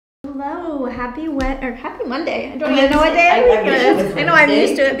Hello, happy Monday. I don't even know what day it is. I know I'm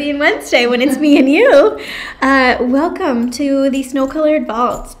used to it being Wednesday when it's me and you. Welcome to the snow-colored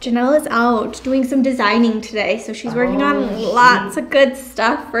vaults. Janyl is out doing some designing today, so she's working on lots of good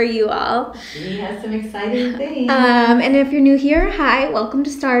stuff for you all. She has some exciting things. And if you're new here, hi, welcome to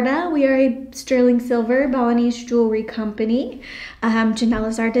Sarda. We are a sterling silver Balinese jewelry company. Janyl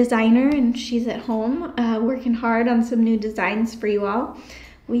is our designer, and she's at home working hard on some new designs for you all.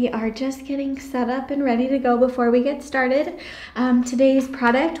 We are just getting set up and ready to go before we get started. Today's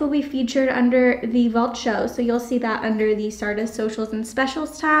product will be featured under the Vault Show, so you'll see that under the Sarda Socials and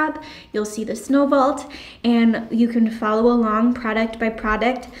Specials tab. You'll see the Snow Vault, and you can follow along product by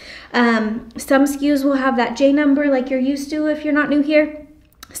product. Some SKUs will have that J number like you're used to if you're not new here.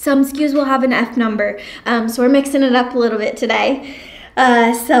 Some SKUs will have an F number, so we're mixing it up a little bit today.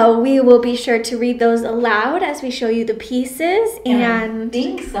 So we will be sure to read those aloud as we show you the pieces. And I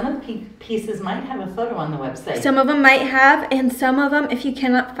think some of the pieces might have a photo on the website. Some of them might have, and some of them, if you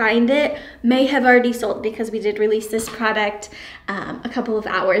cannot find it, may have already sold because we did release this product a couple of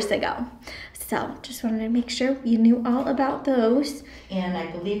hours ago. So just wanted to make sure you knew all about those. And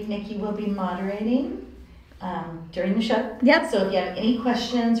I believe Nikki will be moderating during the show. Yep. So if you have any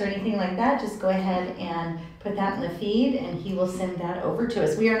questions or anything like that, just go ahead and put that in the feed and he will send that over to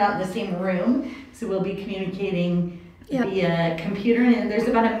us. We are not in the same room, so we'll be communicating via computer, and there's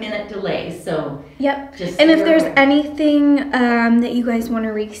about a minute delay. So just and if there's anything that you guys want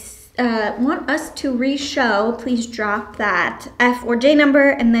to want us to re-show, please drop that F or J number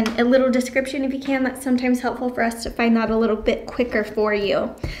and then a little description if you can. That's sometimes helpful for us to find that a little bit quicker for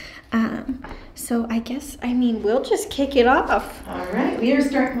you. So we'll just kick it off. All right, we are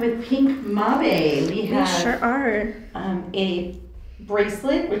starting with pink mauve. We sure are. A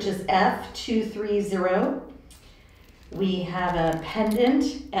bracelet, which is F230. We have a pendant,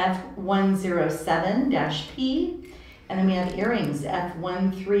 F107-P. And then we have earrings,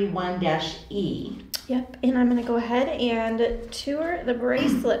 F131-E. Yep, and I'm going to go ahead and tour the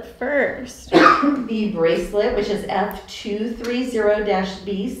bracelet first. The bracelet, which is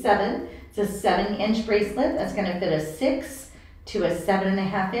F230-B7. It's a 7-inch bracelet that's going to fit a 6 to a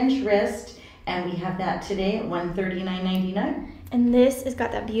 7.5-inch wrist, and we have that today at $139.99. And this has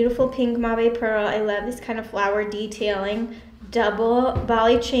got that beautiful pink mauve pearl. I love this kind of flower detailing. Double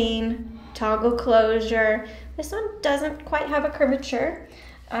volley chain, toggle closure. This one doesn't quite have a curvature,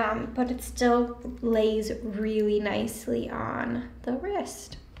 but it still lays really nicely on the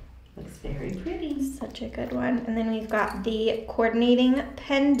wrist. Looks very pretty. Such a good one. And then we've got the coordinating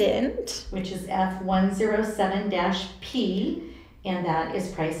pendant, which is F107-P, and that is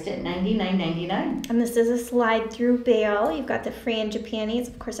priced at $99.99. And this is a slide-through bail. You've got the frangipanis,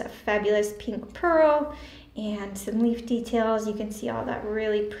 of course, that fabulous pink pearl, and some leaf details. You can see all that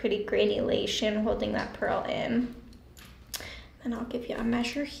really pretty granulation holding that pearl in. And I'll give you a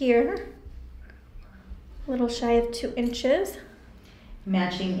measure here. A little shy of 2 inches.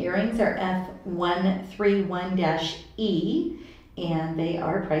 Matching earrings are F131-E, and they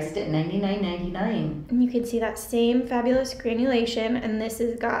are priced at $99.99. And you can see that same fabulous granulation, and this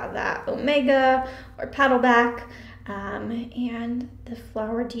has got that omega or paddleback, and the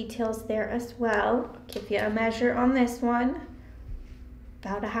flower details there as well. I'll give you a measure on this one,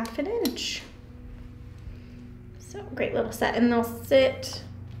 about 1/2 inch. So great little set, and they'll sit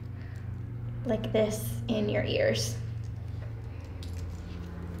like this in your ears.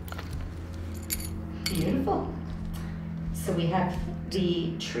 Beautiful. So we have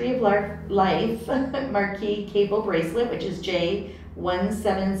the Tree of Life marquee cable bracelet, which is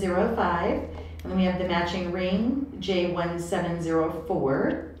J1705. And then we have the matching ring,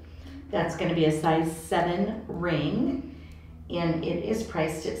 J1704. That's going to be a size 7 ring. And it is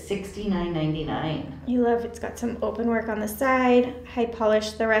priced at $69.99. You love it's got some open work on the side, high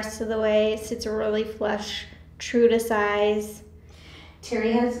polish the rest of the way. It sits really flush, true to size.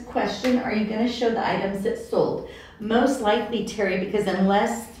 Terry has a question. Are you going to show the items that sold? Most likely, Terry, because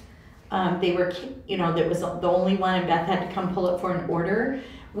unless they were, that was the only one and Beth had to come pull it for an order,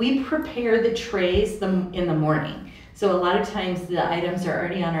 we prepare the trays in the morning. So a lot of times the items are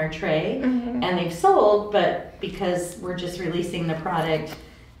already on our tray and they've sold, but because we're just releasing the product,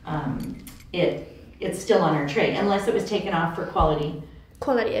 it's still on our tray, unless it was taken off for quality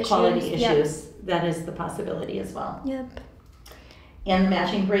issues. Yep. That is the possibility as well. Yep. And the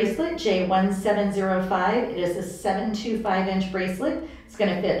matching bracelet, J1705. It is a 7.25-inch bracelet. It's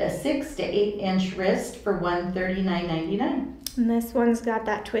going to fit a 6 to 8-inch wrist for $139.99. And this one's got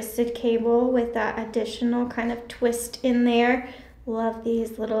that twisted cable with that additional kind of twist in there. Love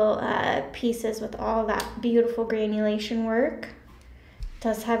these little pieces with all that beautiful granulation work.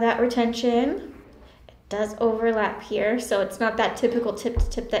 Does have that retention. It does overlap here, so it's not that typical tip to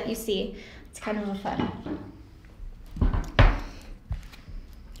tip that you see. It's kind of a fun.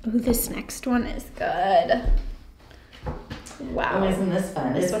 Ooh, this next one is good. Wow. Oh, isn't this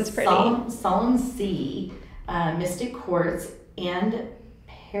fun? This one's pretty. Solemn Sea, Mystic Quartz, and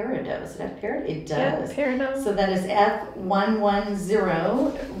Peridot. Does it have peridot? It does. Yeah, peridot. So that is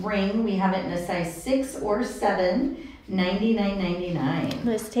F110 ring. We have it in a size 6 or 7, $99.99.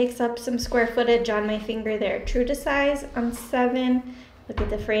 This takes up some square footage on my finger there. True to size on 7. Look at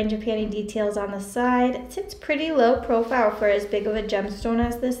the frangipani details on the side. It sits pretty low profile for as big of a gemstone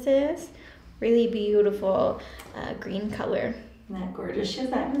as this is. Really beautiful green color. Isn't that gorgeous? I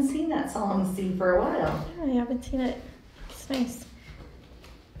haven't seen that Solemn Sea for a while. I haven't seen it. It's nice.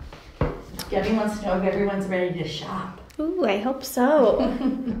 Debbie wants to know if everyone's ready to shop. Ooh, I hope so.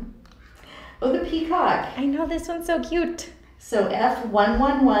 Oh, the peacock. I know, this one's so cute. So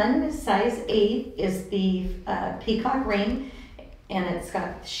F111, size 8, is the peacock ring, and it's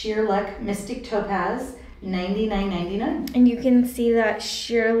got Sheer Luck Mystic Topaz, $99.99. And you can see that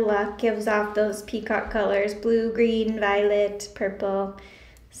Sheer Luck gives off those peacock colors, blue, green, violet, purple.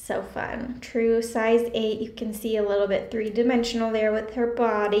 So fun. True size 8. You can see a little bit three-dimensional there with her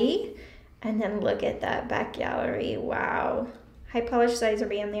body. And then look at that back gallery. Wow. High polished sizer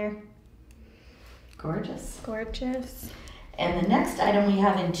band there. Gorgeous. Gorgeous. And the next item we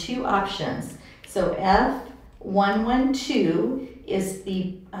have in 2 options. So F112 is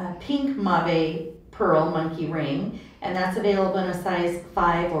the pink mauve pearl monkey ring, and that's available in a size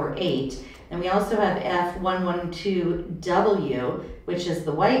 5 or 8. And we also have F112W, which is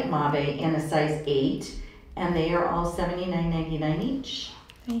the white mauve in a size 8, and they are all $79.99 each.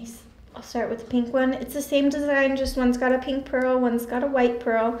 Nice. I'll start with the pink one. It's the same design, just one's got a pink pearl, one's got a white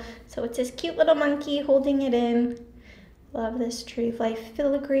pearl. So it's this cute little monkey holding it in. Love this Tree of Life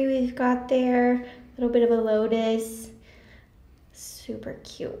filigree we've got there. A little bit of a lotus. Super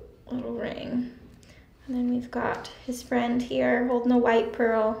cute little ring. And then we've got his friend here holding a white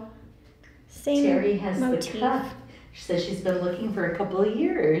pearl. Same Terry has motif. the cuff. She says she's been looking for a couple of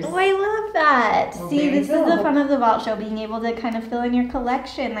years. Oh, I love that. Well, See, this is go. the fun of the vault show, being able to kind of fill in your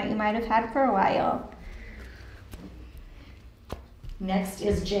collection that you might have had for a while. Next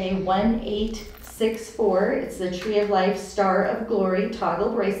is J1864. It's the Tree of Life Star of Glory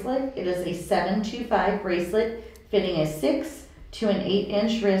toggle bracelet. It is a 725 bracelet fitting a 6 to an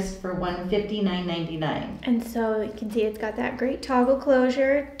 8-inch wrist for $159.99. And so you can see it's got that great toggle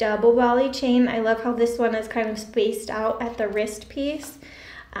closure, double volley chain. I love how this one is kind of spaced out at the wrist piece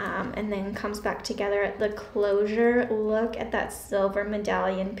and then comes back together at the closure. Look at that silver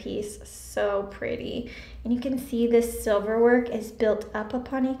medallion piece, so pretty. And you can see this silver work is built up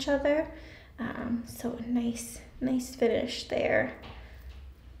upon each other. So nice finish there.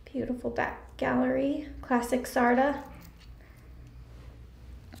 Beautiful back gallery, classic Sarda.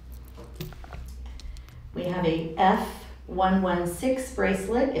 We have a F116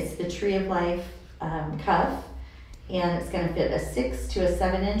 bracelet. It's the Tree of Life cuff, and it's going to fit a 6 to a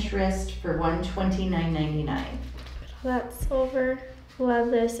 7-inch wrist for $129.99. That silver,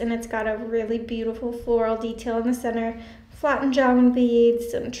 love this, and it's got a really beautiful floral detail in the center, flattened jawbone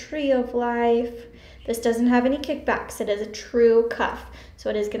beads, some Tree of Life. This doesn't have any kickbacks. It is a true cuff, so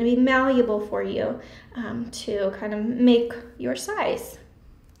it is going to be malleable for you to kind of make your size.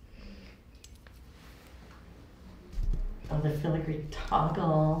 Oh, the filigree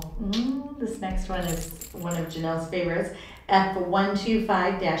toggle. This next one is one of Janelle's favorites.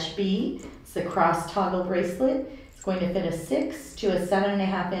 F125-B. It's the cross toggle bracelet. It's going to fit a 6 to a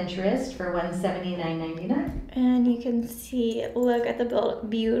 7.5-inch wrist for $179.99. And you can see, look at the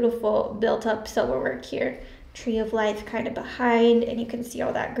beautiful built-up silver work here. Tree of Life kind of behind, and you can see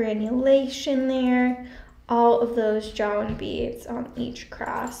all that granulation there. All of those jawbone beads on each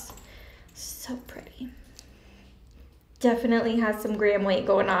cross. So pretty. Definitely has some gram weight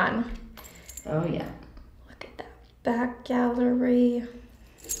going on. Oh yeah. Look at that back gallery.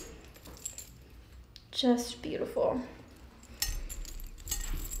 Just beautiful.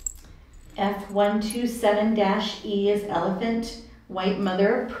 F127-E is elephant white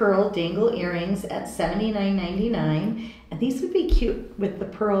mother of pearl dangle earrings at $79.99. And these would be cute with the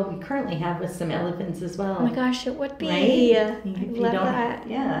pearl we currently have with some elephants as well. Oh my gosh, it would be. Right? I love that.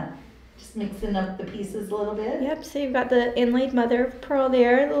 Yeah. Just mixing up the pieces a little bit. Yep, so you've got the inlaid mother of pearl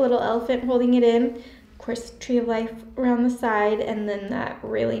there, the little elephant holding it in. Of course, Tree of Life around the side, and then that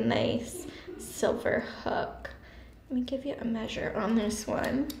really nice silver hook. Let me give you a measure on this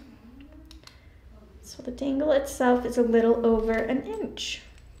one. So the dangle itself is a little over 1 inch.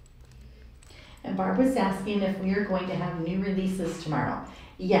 And Barbara's asking if we are going to have new releases tomorrow.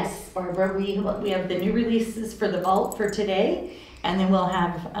 Yes, Barbara, we have the new releases for the vault for today, and then we'll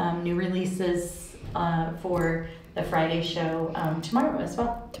have new releases for the Friday show tomorrow as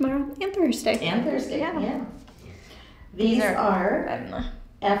well. Tomorrow and Thursday. And Thursday, yeah. These are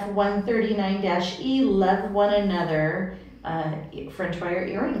F139-E, Love One Another French wire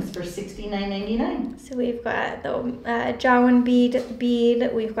earrings for $69.99. So we've got the Janyl bead,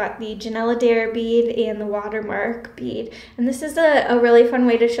 we've got the Janyl bead, and the watermark bead. And this is a really fun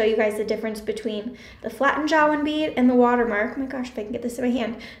way to show you guys the difference between the flattened Janyl bead and the watermark. Oh my gosh, if I can get this in my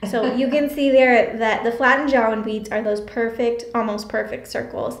hand. So you can see there that the flattened Janyl beads are those perfect, almost perfect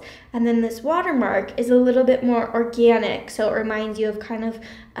circles. And then this watermark is a little bit more organic, so it reminds you of kind of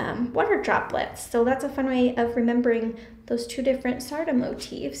water droplets. So that's a fun way of remembering those two different Sarda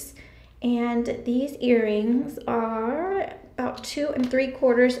motifs. And these earrings are about 2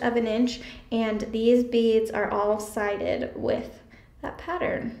 3/4 of an inch, and these beads are all sided with that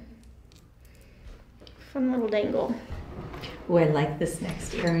pattern. Fun little dangle. Oh, I like this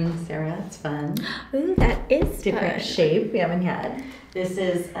next earring, Sarah. It's fun. Ooh, that is different fun. Shape we haven't had. This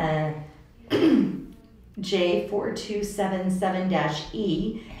is a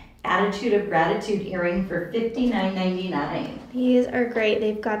J4277-E Attitude of Gratitude earring for $59.99. These are great.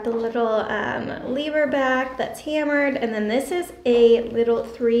 They've got the little lever back that's hammered, and then this is a little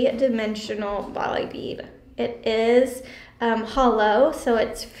 3-dimensional volley bead. It is hollow, so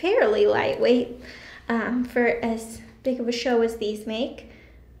it's fairly lightweight for as big of a show as these make.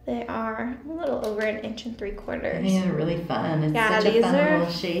 They are a little over 1 3/4 inches. I think they're really fun. It's yeah, such a these fun are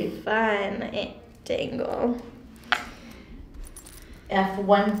little shape. Fun dangle.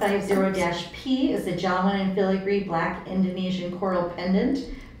 F150-P is a Janyl and filigree black Indonesian coral pendant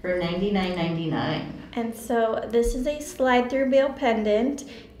for $99.99. And so this is a slide-through bail pendant. You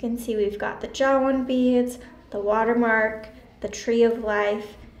can see we've got the Janyl beads, the watermark, the tree of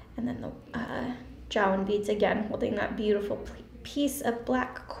life, and then the Janyl beads again, holding that beautiful piece of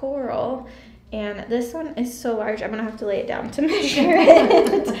black coral. And this one is so large, I'm gonna have to lay it down to measure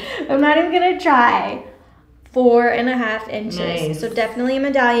it. I'm not even gonna try. 4.5 inches. Nice. So definitely a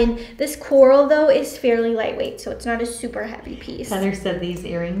medallion. This coral though is fairly lightweight, so it's not a super heavy piece. Heather said these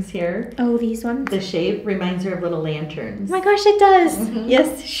earrings here, Oh, these ones? the shape reminds her of little Oh lanterns. my gosh, it does.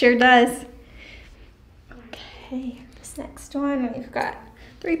 Yes, sure does. Okay, this next one, we've got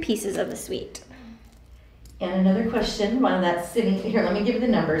 3 pieces of the suite. And another question, while that's sitting here, let me give you the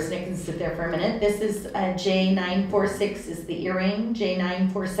numbers and it can sit there for a minute. This is J946 is the earring,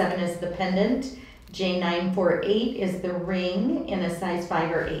 J947 is the pendant, J948 is the ring in a size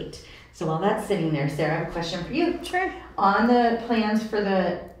 5 or 8. So while that's sitting there, Sarah, I have a question for you. Sure. On the plans for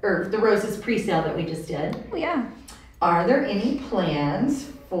the roses pre-sale that we just did, Oh yeah. are there any plans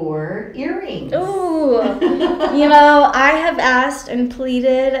for earrings? Ooh, you know, I have asked and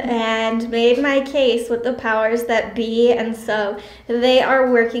pleaded and made my case with the powers that be, and so they are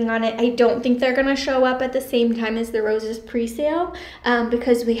working on it. I don't think they're going to show up at the same time as the roses pre-sale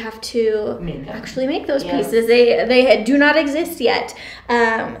because we have to actually make those pieces. They do not exist yet.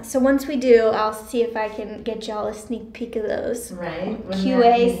 So once we do, I'll see if I can get y'all a sneak peek of those. Right.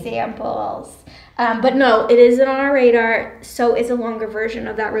 QA samples. But no, it isn't on our radar, so it's a longer version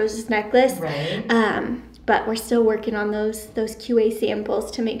of that roses necklace. Right. But we're still working on those QA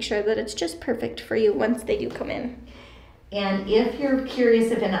samples to make sure that it's just perfect for you once they do come in. And if you're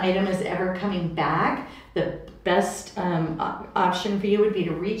curious if an item is ever coming back, the best option for you would be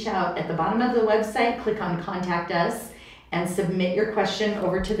to reach out at the bottom of the website, click on Contact Us, and submit your question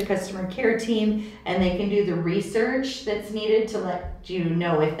over to the customer care team, and they can do the research that's needed to let you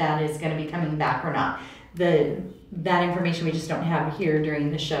know if that is going to be coming back or not. That information we just don't have here during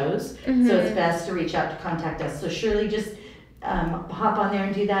the shows, so it's best to reach out to Contact Us. So surely just hop on there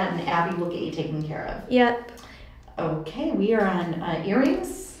and do that, and Abby will get you taken care of. Yep. Okay, we are on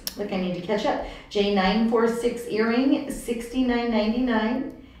earrings. Look, I need to catch up. J946 earring,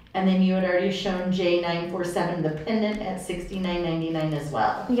 $69.99. And then you had already shown J947, the pendant, at $69.99 as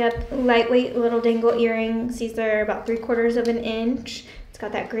well. Yep, lightweight little dangle earrings. These are about 3/4 of an inch. It's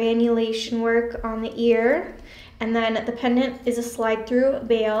got that granulation work on the ear. And then the pendant is a slide-through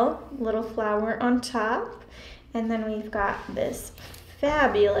bail, little flower on top. And then we've got this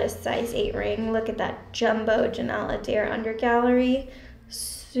fabulous size 8 ring. Look at that jumbo Janyl under gallery.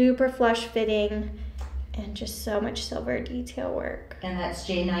 Super flush fitting. And just so much silver detail work. And that's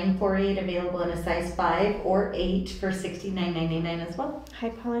J948, available in a size 5 or 8 for $69.99 as well.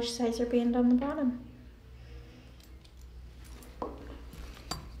 High polish sizer band on the bottom.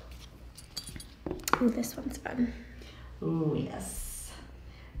 Ooh, this one's fun. Ooh, yes.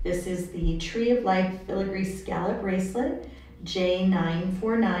 This is the Tree of Life filigree scallop bracelet,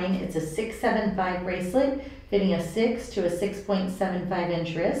 J949. It's a 675 bracelet, fitting a 6 to a 6.75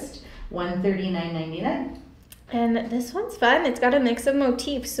 inch wrist, $139.99. And this one's fun. It's got a mix of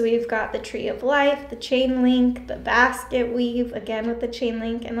motifs. So we've got the Tree of Life, the chain link, the basket weave, again with the chain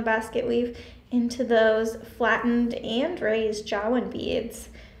link and the basket weave, into those flattened and raised Janyl beads.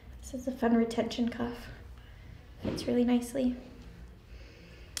 This is a fun retention cuff. Fits really nicely.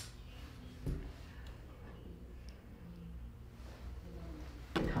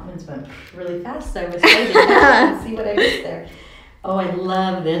 The comments went really fast, so I was waiting to see what I missed there. Oh, I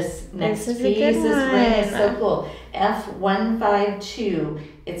love this next piece. This ring is so cool. F152.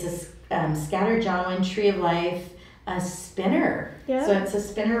 It's a scattered Janyl Tree of Life, a spinner. Yeah. So it's a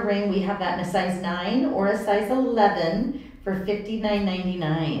spinner ring. We have that in a size 9 or a size 11 for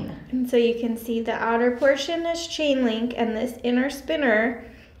 $59.99. And so you can see the outer portion is chain link, and this inner spinner,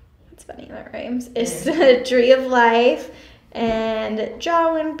 it's funny that rhymes, is the Tree of Life and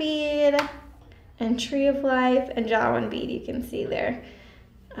Janyl bead. And Tree of Life and Janyl bead, you can see there.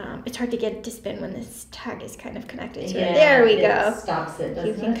 It's hard to get it to spin when this tag is kind of connected to it. There we go. Stops it, doesn't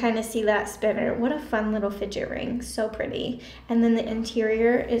You can kind of see that spinner. What a fun little fidget ring. So pretty. And then the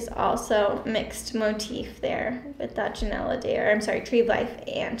interior is also mixed motif there with that Tree of Life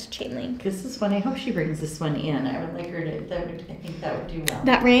and chain link. This is one. I hope she brings this one in. I would like her to. I think that would do well.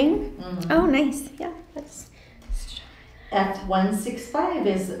 That ring? Mm-hmm. Oh, nice. Yeah, that's. F165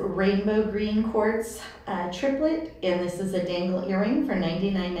 is rainbow green quartz triplet, and this is a dangle earring for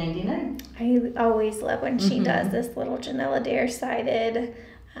 $99.99. I always love when she does this little Janyl sided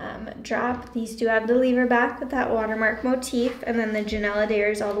drop. These do have the lever back with that watermark motif, and then the Janyl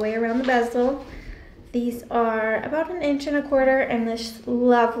is all the way around the bezel. These are about 1.25 inches and this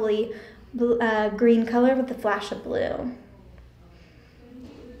lovely green color with a flash of blue.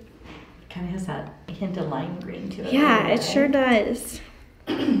 Kind of has that hint of lime green to it. Yeah, it sure does.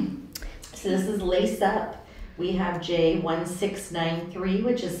 So this is lace up. We have J1693,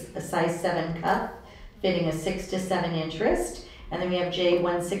 which is a size 7 cuff, fitting a 6 to 7 inch wrist. And then we have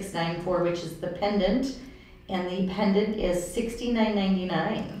J1694, which is the pendant. And the pendant is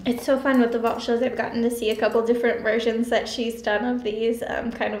 $69.99. It's so fun with the vault shows. I've gotten to see a couple different versions that she's done of these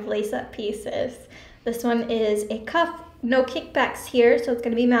kind of lace up pieces. This one is a cuff. No kickbacks here, so it's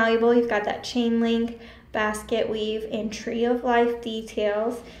going to be malleable. You've got that chain link, basket weave, and Tree of Life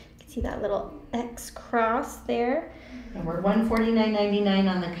details. You can see that little X cross there. And we're $149.99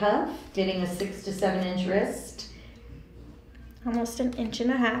 on the cuff, fitting a 6 to 7 inch wrist. Almost 1.5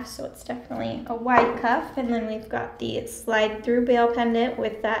 inches, so it's definitely a wide cuff. And then we've got the slide through bail pendant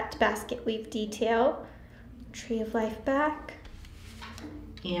with that basket weave detail. Tree of Life back.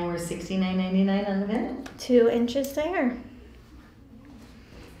 And we're $69.99 on the pendant. 2 inches there.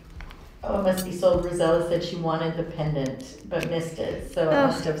 Oh, it must be sold. Rosella said she wanted the pendant, but missed it, so it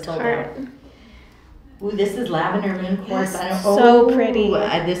must have sold out. Ooh, this is lavender moon quartz. Yes, so pretty.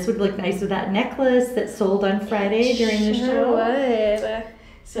 This would look nice with that necklace that sold on Friday during the show. Would.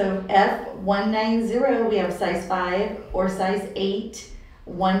 So F190, we have size 5 or size 8,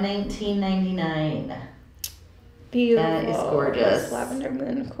 $119.99. Beautiful. That is gorgeous. This lavender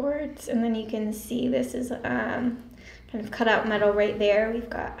moon quartz. And then you can see this is kind of cut out metal right there. We've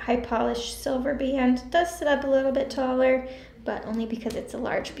got high polished silver band. It does sit up a little bit taller, but only because it's a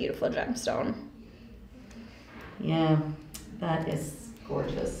large, beautiful gemstone. Yeah, that is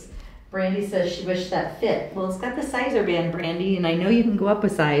gorgeous. Brandy says she wished that fit. Well, it's got the sizer band, Brandy, and I know you can go up a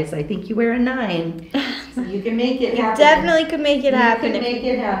size. I think you wear a 9, so you can make it happen. You definitely could make it happen. You could make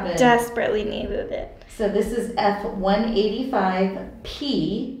it happen. Desperately needed it. So this is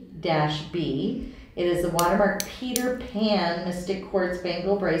F185P-B. It is a watermark Peter Pan Mystic Quartz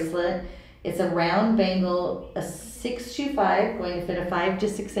Bangle Bracelet. It's a round bangle, a 625, going to fit a 5 to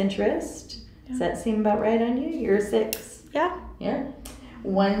 6 inch wrist. Does that seem about right on you? You're a 6. Yeah. Yeah.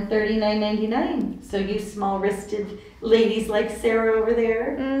 $139.99. So you small wristed ladies like Sarah over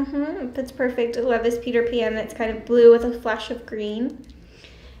there. Mm-hmm. That's perfect. I love this Peter Pan. It's kind of blue with a flash of green.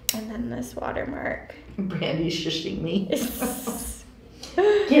 And then this watermark. Brandy's shushing me.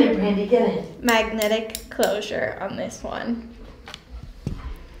 Get it, Brandy, get it. Magnetic closure on this one.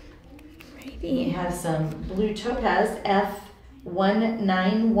 We have some blue topaz.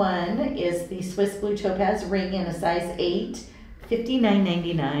 F191 is the Swiss blue topaz ring in a size 8,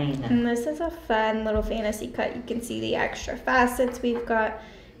 $59.99. And this is a fun little fantasy cut. You can see the extra facets we've got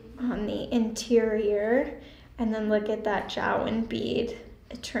on the interior. And then look at that Janyl bead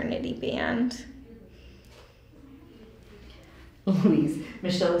eternity band. Louise,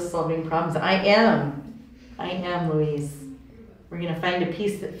 Michelle is solving problems. I am, Louise. We're going to find a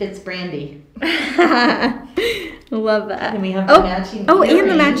piece that fits Brandy. Love that. And we have the matching earrings. And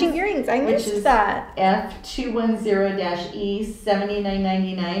the matching earrings. I missed that. F210-E,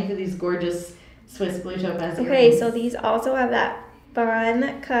 $79.99 for these gorgeous Swiss blue topaz earrings. Okay, so these also have that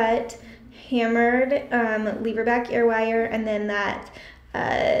fun cut, hammered lever back ear wire, and then that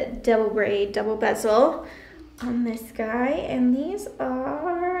double braid, double bezel on this guy. And these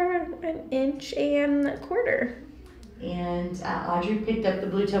are 1.25 inches. And Audrey picked up the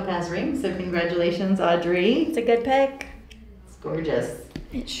blue topaz ring, so congratulations, Audrey. It's a good pick. It's gorgeous.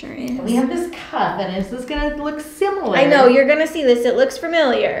 It sure is. And we have this cuff, and this is going to look similar. I know, you're going to see this. It looks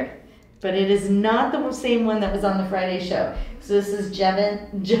familiar. But it is not the same one that was on the Friday show. So this is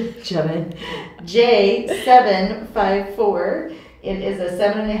J754. It is a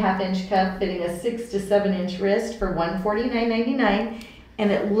 7.5 inch cuff fitting a 6 to 7 inch wrist for $149.99. And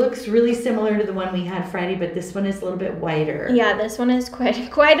it looks really similar to the one we had Friday, but this one is a little bit wider. Yeah, this one is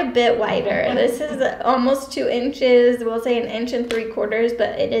quite a bit wider. This is almost 2 inches. We'll say 1 3/4 inches,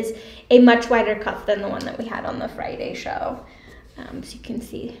 but it is a much wider cuff than the one that we had on the Friday show. So you can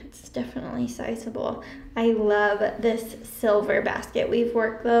see it's definitely sizable. I love this silver basket weave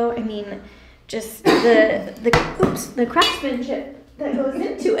work though. I mean, just the craftsmanship that goes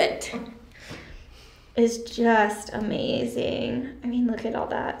into it is just amazing. I mean, look at all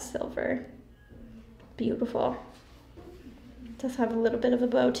that silver. Beautiful. It does have a little bit of a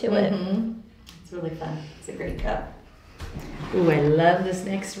bow to it. It's really fun. It's a great cup. Ooh, I love this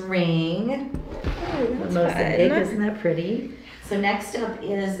next ring. Mosaic, isn't that pretty? So next up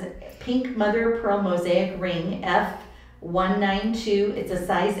is pink mother of pearl mosaic ring F192. It's a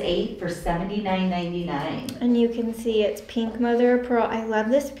size 8 for $79.99. And you can see it's pink mother of pearl. I love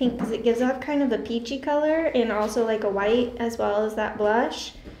this pink because it gives off kind of a peachy color and also like a white as well as that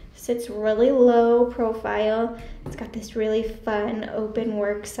blush. Sits really low profile. It's got this really fun open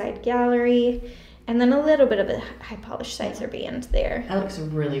work side gallery. And then a little bit of a high polish sizer band there. That looks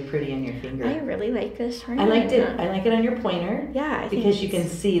really pretty on your finger. I really like this ring. I liked it. I like it on your pointer. Yeah, because you can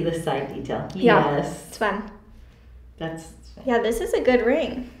see the side detail. Yeah, yes, it's fun. That's yeah. This is a good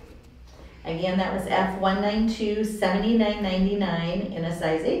ring. Again, that was F192, $79.99 in a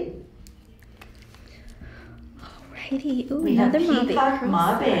size 8. Alrighty. Ooh, we have another peacock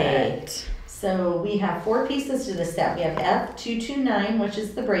mabe. So we have 4 pieces to this set. We have F229, which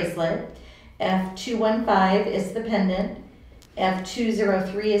is the bracelet. F215 is the pendant,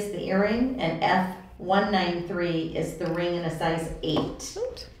 F203 is the earring, and F193 is the ring in a size 8.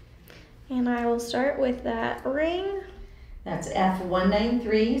 And I will start with that ring. That's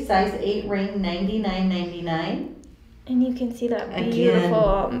F193, size 8 ring, $99.99. And you can see that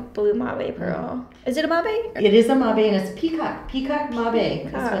beautiful blue mabe pearl. Is it a mabe? It is a mabe, and it's peacock mabe.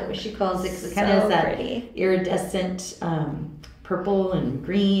 That's what she calls it, because it kind of has that iridescent purple and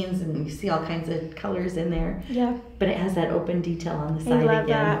greens, and you see all kinds of colors in there. Yeah. But it has that open detail on the side again. I love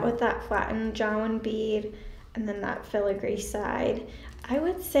that with that flattened Janyl bead and then that filigree side. I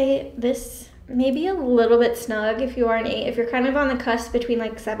would say this maybe a little bit snug if you are an 8. If you're kind of on the cusp between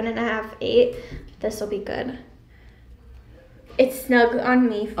like 7.5, 8, this will be good. It's snug on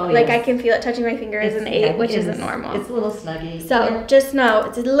me. Oh, like yes. I can feel it touching my finger as an 8, which isn't normal. It's a little snuggy. So just know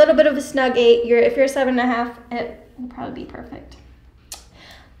it's a little bit of a snug 8. If you're 7.5, it will probably be perfect.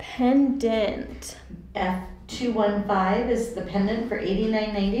 Pendant. F215 is the pendant for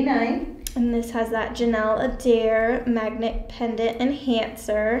 $89.99. And this has that Janyl Adair magnet pendant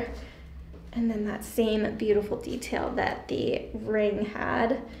enhancer. And then that same beautiful detail that the ring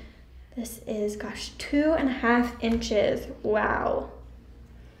had. This is, gosh, 2.5 inches. Wow.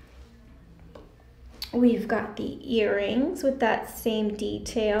 We've got the earrings with that same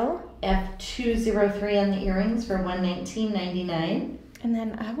detail. F203 on the earrings for $119.99. And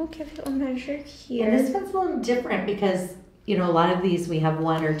then I will give you a measure here. And this one's a little different because, you know, a lot of these we have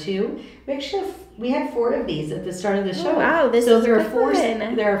 1 or 2. We had 4 of these at the start of the show. Oh, wow, this so is there are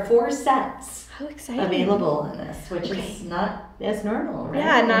 4 sets. How exciting. Available on this, which is not as normal, right?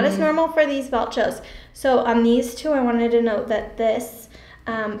 Yeah, not as normal for these belt shows. So on these 2, I wanted to note that this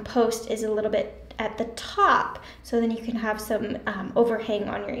post is a little bit at the top, so then you can have some overhang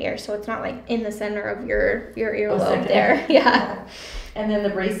on your ear, so it's not like in the center of your earlobe there. Yeah. And then the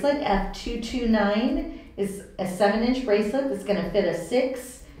bracelet F229 is a 7-inch bracelet that's going to fit a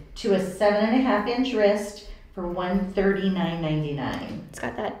 6 to a 7.5 inch wrist for $139.99. It's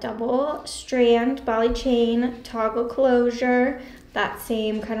got that double strand Bali chain, toggle closure, that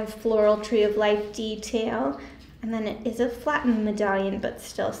same kind of floral tree of life detail. And then it is a flattened medallion, but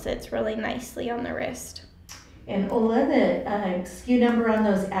still sits really nicely on the wrist. And Ola, the SKU number on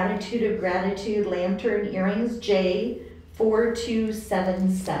those Attitude of Gratitude lantern earrings, J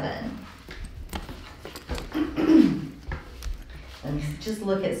 4277. And just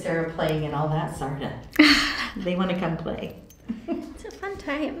look at Sarah playing and all that, Sarda. They want to come play. It's a fun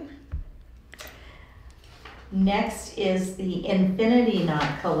time. Next is the Infinity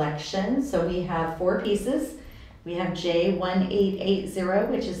Knot collection. So we have 4 pieces. We have J1880,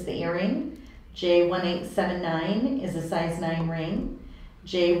 which is the earring. J1879 is a size 9 ring.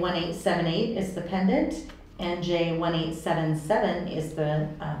 J1878 is the pendant. And J1877 is the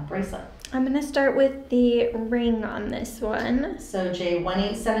bracelet. I'm going to start with the ring on this one. So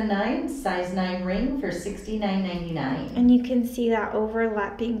J1879, size 9 ring for $69.99. And you can see that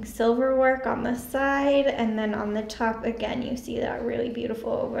overlapping silver work on the side, and then on the top again you see that really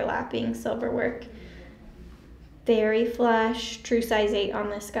beautiful overlapping silver work. Very flush, true size 8 on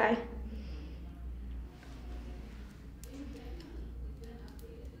this guy.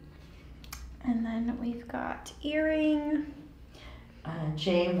 And then we've got earring.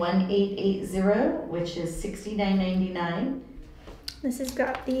 J1880, which is $69.99. This has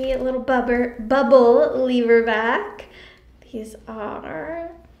got the little bubble lever back. These are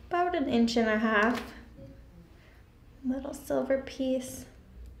about 1.5 inches. Little silver piece.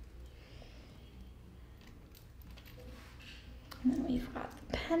 And then we've got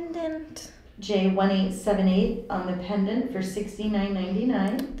the pendant. J1878 on the pendant for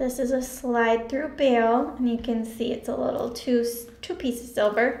 $69.99. This is a slide through bail, and you can see it's a little two-piece of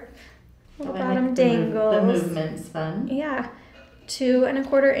silver. Little bottom dangles. The movement's fun. Yeah,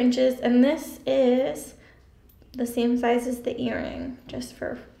 2¼ inches, and this is the same size as the earring, just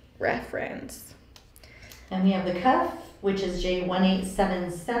for reference. And we have the cuff, which is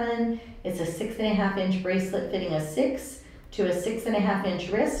J1877. It's a 6.5 inch bracelet fitting a 6 to a 6.5 inch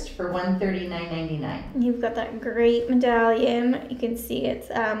wrist for $139.99. You've got that great medallion. You can see it's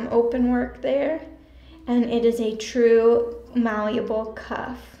open work there, and it is a true malleable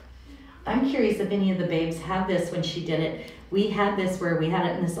cuff. I'm curious if any of the babes have this when she did it. We had this where we had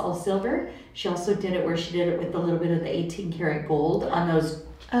it in this all silver. She also did it where she did it with a little bit of the 18 karat gold on those.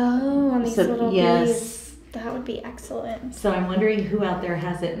 Oh, on these little yes. beads. That would be excellent. So I'm wondering who out there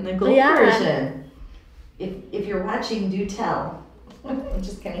has it in the gold version. If you're watching, do tell. I'm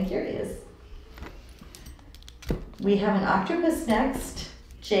just kind of curious. We have an octopus next.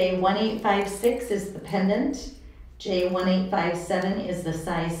 J1856 is the pendant. J1857 is the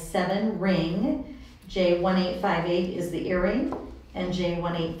size 7 ring. J1858 is the earring. And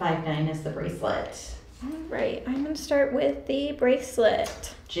J1859 is the bracelet. All right, I'm going to start with the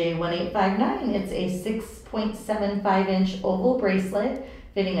bracelet. J1859, it's a 6.75 inch oval bracelet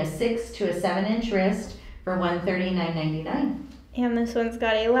fitting a 6 to a 7 inch wrist for $139.99. And this one's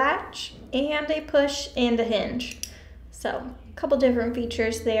got a latch and a push and a hinge. So a couple different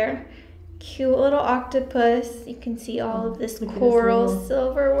features there. Cute little octopus. You can see all of this coral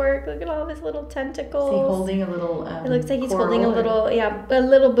silver work. Look at all of his little tentacles. Is he holding a little it looks like he's holding a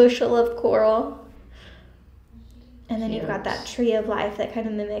little bushel of coral. And then you've got that tree of life that kind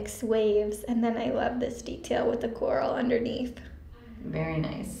of mimics waves. And then I love this detail with the coral underneath. Very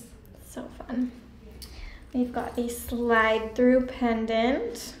nice. So fun. We've got a slide through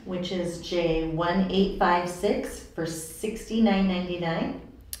pendant, which is J1856 for $69.99.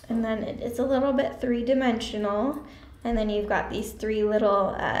 And then it's a little bit 3-dimensional. And then you've got these 3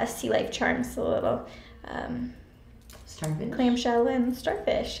 little sea life charms, a little starfish, clamshell, and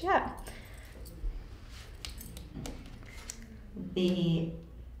starfish. Yeah. The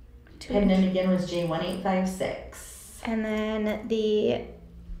pendant again was J1856. And then the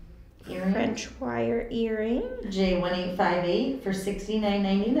earring. French wire earring. J1858 for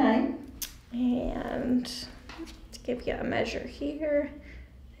 $69.99. And to give you a measure here,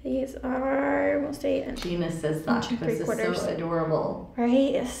 these are, we'll say, Gina says the octopus is so adorable.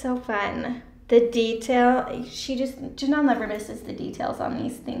 Right? It's so fun. The detail, Janyl never misses the details on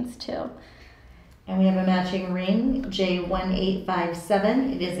these things too. And we have a matching ring,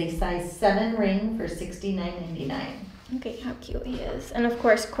 J1857. It is a size 7 ring for $69.99. Okay, how cute he is. And of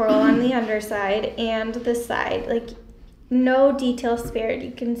course, coral on the underside and the side. Like, no detail spared.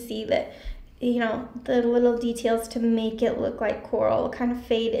 You can see that, you know, the little details to make it look like coral kind of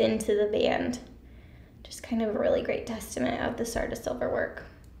fade into the band. Just kind of a really great testament of the Sarda silver work.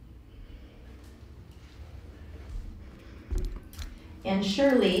 And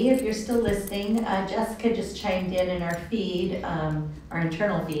Shirley, if you're still listening, Jessica just chimed in our feed, our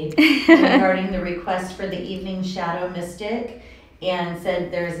internal feed, regarding the request for the evening shadow mystic, and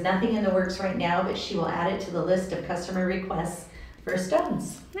said there's nothing in the works right now, but she will add it to the list of customer requests for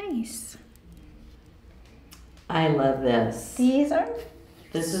stones. Nice. I love this. These are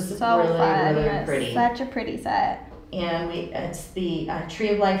This is so really, fun. really pretty. Such a pretty set. And it's the Tree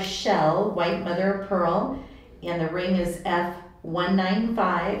of Life shell, white mother of pearl, and the ring is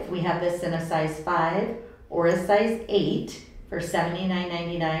F195. We have this in a size 5 or a size 8 for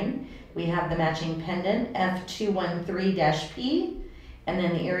 $79.99. We have the matching pendant F213-P, and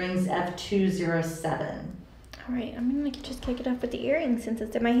then the earrings F207. All right, I'm gonna just kick it off with the earrings since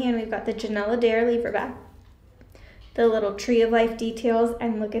it's in my hand. We've got the Janyl lever back, the little Tree of Life details,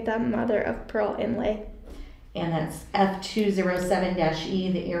 and look at that mother of pearl inlay. And that's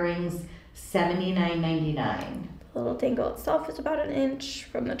F207-E, the earrings $79.99. The little dangle itself is about 1 inch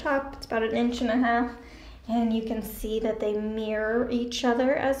from the top. It's about 1.5 inches. And you can see that they mirror each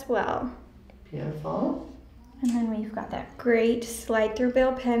other as well. Beautiful. And then we've got that great slide-through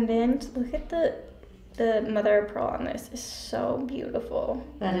bail pendant. Look at the mother of pearl on this. Is so beautiful.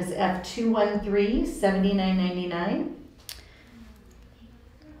 That is F213, $79.99.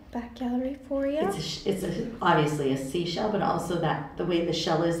 Back gallery for you. It's obviously a seashell, but also the way the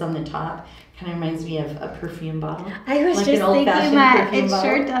shell is on the top kind of reminds me of a perfume bottle. I was like just thinking that. It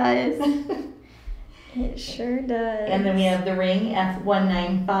sure does. It sure does. And then we have the ring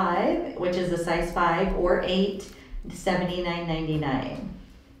F195, which is a size 5 or 8, $79.99.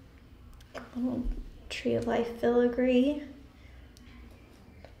 Little Tree of Life filigree.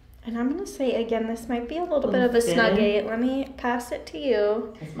 And I'm going to say again, this might be a little bit of a snuggie. Let me pass it to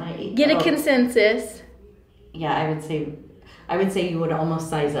you. Get a consensus. Yeah, I would say you would almost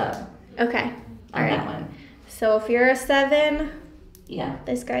size up. Okay. On that one. So if you're a 7, yeah,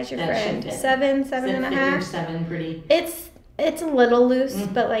 this guy's your friend. 7, 7.5. 7 pretty. It's a little loose,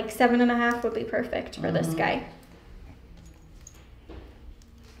 but like 7.5 would be perfect for this guy.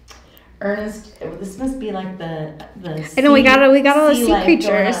 Ernest, this must be like the I know we got all the sea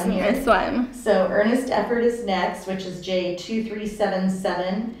creatures in this one. So Ernest Effort is next, which is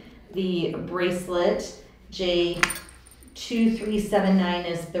J2377, the bracelet. J2379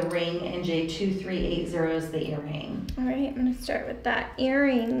 is the ring, and J2380 is the earring. All right, I'm gonna start with that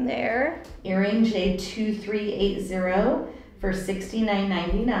earring there. Earring J2380 for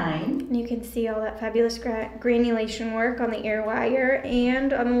 $69.99. You can see all that fabulous granulation work on the ear wire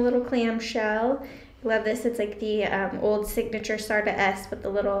and on the little clamshell. Love this. It's like the old signature Sarda S with the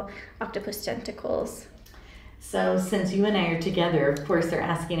little octopus tentacles. So since you and I are together, of course, they're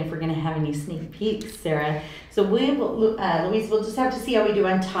asking if we're going to have any sneak peeks, Sarah. So we will, Louise, we'll just have to see how we do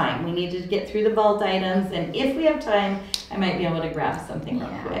on time. We need to get through the vault items, and if we have time, I might be able to grab something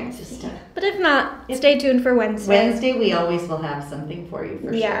real quick. But if not, stay tuned for Wednesday. Wednesday, we always will have something for you, for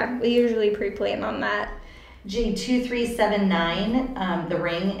sure. Yeah, we usually pre-plan on that. J2379, the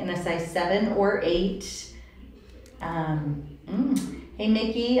ring in a size 7 or 8. Hey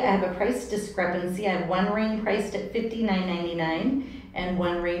Mickey, I have a price discrepancy. I have one ring priced at $59.99 and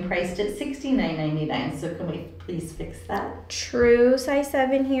one ring priced at $69.99. So can we please fix that? True size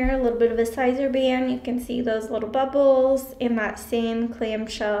 7 here, a little bit of a sizer band. You can see those little bubbles in that same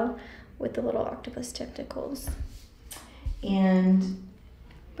clamshell with the little octopus tentacles. And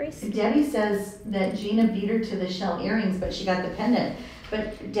bracelet. Debbie says that Gina beat her to the shell earrings, but she got the pendant.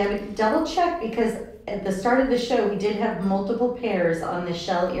 But Debbie, double check, because at the start of the show, we did have multiple pairs on the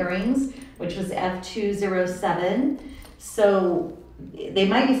shell earrings, which was F207. So they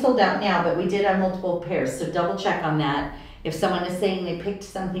might be sold out now, but we did have multiple pairs. So double check on that. If someone is saying they picked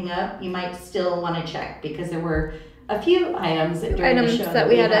something up, you might still want to check, because there were a few items during the show that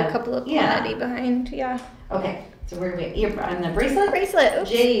we had a couple of quantity behind. Yeah. Okay. So where are we? On the bracelet? Bracelet.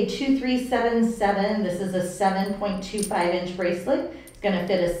 Oops. J2377. This is a 7.25-inch bracelet. It's going to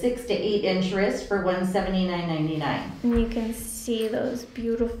fit a 6 to 8-inch wrist for $179.99. And you can see those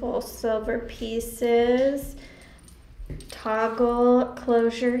beautiful silver pieces. Toggle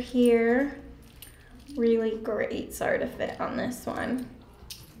closure here. Really great Sarda fit on this one.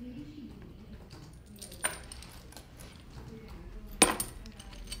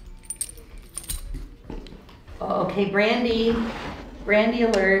 Okay, Brandy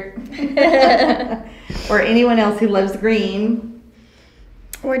alert. Or anyone else who loves green.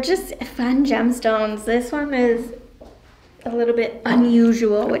 Or just fun gemstones. This one is a little bit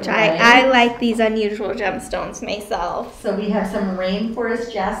unusual, which I like these unusual gemstones myself. So we have some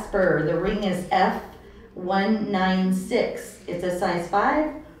rainforest jasper. The ring is F196. It's a size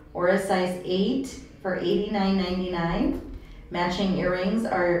 5 or a size 8 for $89.99. Matching earrings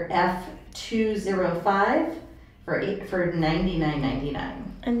are F205 for $99.99.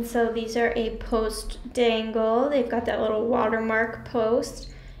 And so these are a post dangle. They've got that little watermark post,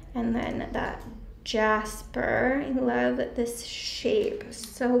 and then that jasper. I love this shape.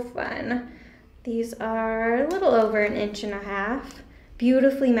 So fun. These are a little over 1.5 inches.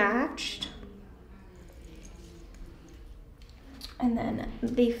 Beautifully matched. And then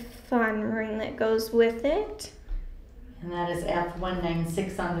the fun ring that goes with it. And that is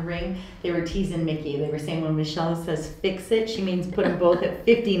F196 on the ring. They were teasing Mickey. They were saying when Michelle says fix it, she means put them both at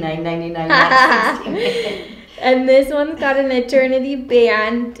 $59.99, not $69. And this one's got an eternity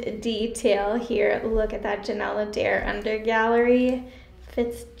band detail here. Look at that Janyl Adair under gallery.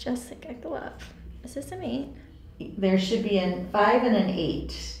 Fits just like a glove. Is this an 8? There should be a 5 and an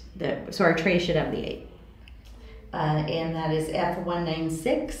 8. So our tray should have the 8. And that is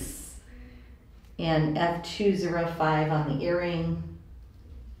F196 and F205 on the earring.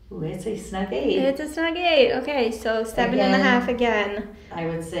 Ooh, it's a snug 8. It's a snug 8. Okay, so 7.5 again. I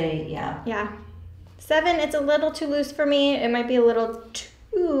would say, yeah. Yeah. 7, it's a little too loose for me. It might be a little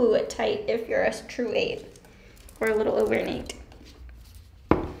too tight if you're a true 8. Or a little over an 8.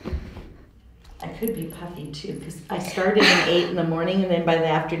 I could be puffy too, because I started an 8 in the morning, and then by the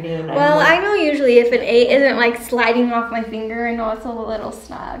afternoon, I know usually if an 8 isn't like sliding off my finger, I know it's a little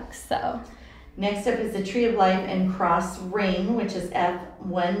snug, so. Next up is the Tree of Life and Cross ring, which is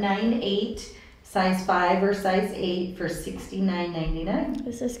F198, size 5 or size 8 for $69.99.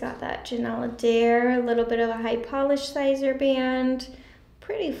 This has got that Janyl Adair, a little bit of a high polish sizer band,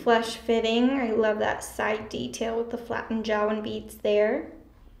 pretty flush fitting. I love that side detail with the flattened Jawan beads there.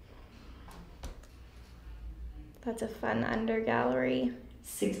 That's a fun under gallery.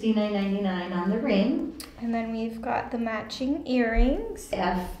 $69.99 on the ring. And then we've got the matching earrings.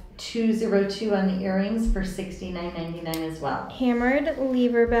 F202 on the earrings for $69.99 as well. Hammered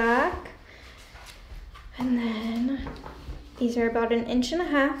lever back. And then these are about 1.5 inches.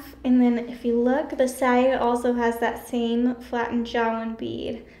 And then if you look, the side also has that same flattened Jawan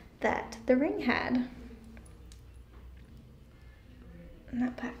bead that the ring had. And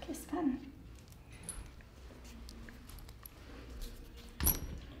that back is fun.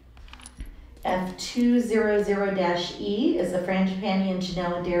 F200-E is the Frangipani and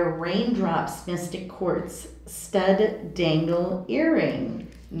Janyl Adair Raindrops Mystic Quartz Stud Dangle Earring,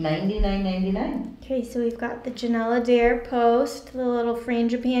 $99.99. Okay, so we've got the Janyl Adair post, the little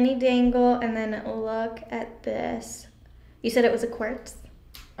Frangipani dangle, and then look at this. You said it was a quartz?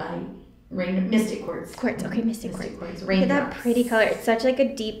 Mystic Quartz. Quartz, okay, Mystic Quartz. Quartz. Look at that pretty color. It's such like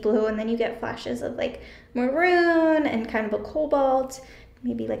a deep blue, and then you get flashes of like maroon and kind of a cobalt.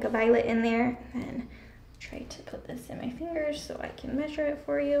 Maybe like a violet in there. And try to put this in my fingers so I can measure it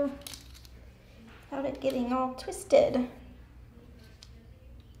for you without it getting all twisted.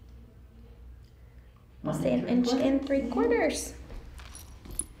 I'll say 1 3/4 inches.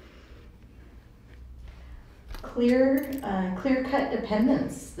 Clear cut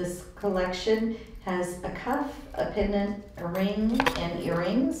dependents. This collection has a cuff, a pendant, a ring, and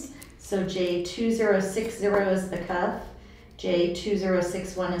earrings. So J2060 is the cuff.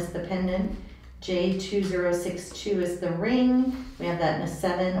 J2061 is the pendant. J2062 is the ring. We have that in a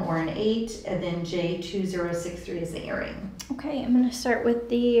 7 or an 8. And then J2063 is the earring. Okay, I'm going to start with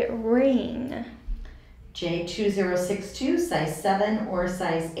the ring. J2062, size 7 or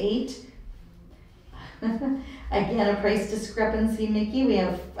size 8. Again, a price discrepancy, Mickey. We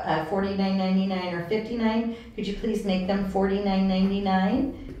have $49.99 or $59. Could you please make them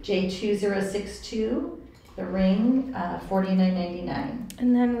 $49.99? J2062. The ring, $49.99.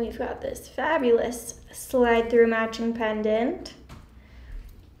 And then we've got this fabulous slide-through matching pendant.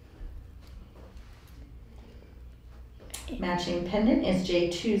 Matching pendant is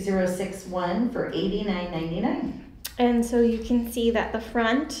J2061 for $89.99. And so you can see that the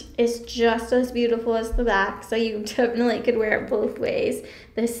front is just as beautiful as the back, so you definitely could wear it both ways.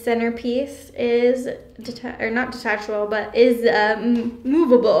 This centerpiece is, not detachable, but is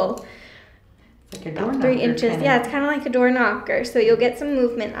movable. Like a door knocker. 3 inches. Yeah, it's kind of like a door knocker. So you'll get some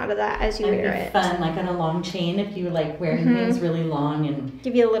movement out of that as you wear it. Fun, like on a long chain if you like wearing things really long and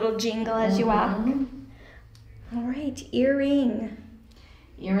give you a little jingle as you walk. All right, earring.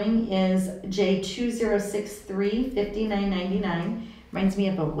 Earring is J2063, $59.99. Reminds me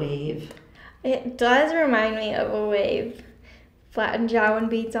of a wave. It does remind me of a wave. Flattened Jawan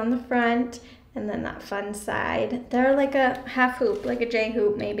beads on the front, and then that fun side. They're like a half hoop, like a J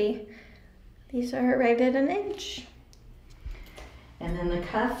hoop maybe. These are right at 1 inch. And then the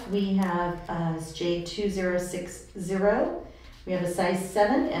cuff we have is J2060. We have a size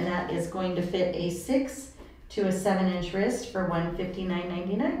 7, and that is going to fit a 6 to a 7-inch wrist for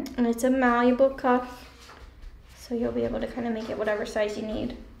 $159.99. And it's a malleable cuff, so you'll be able to kind of make it whatever size you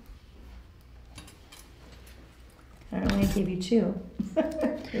need. I only gave you 2.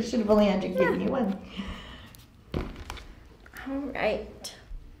 I should have only had to give you 1. All right.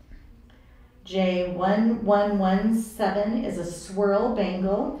 J1117 is a swirl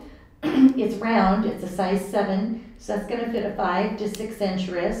bangle. It's round, it's a size 7, so that's gonna fit a 5 to 6 inch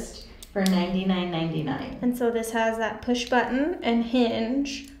wrist for $99.99. And so this has that push button and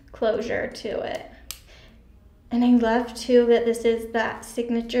hinge closure to it. And I love too that this is that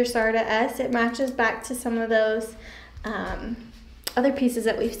signature Sarda S. It matches back to some of those other pieces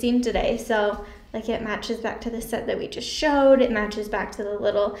that we've seen today. So like it matches back to the set that we just showed. It matches back to the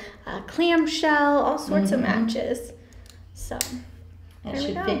little clamshell, all sorts of matches. So That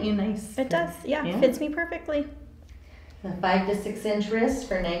should fit you nice. It does, yeah. Fits me perfectly. The 5 to 6 inch wrist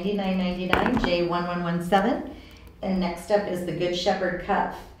for $99.99, J1117. And next up is the Good Shepherd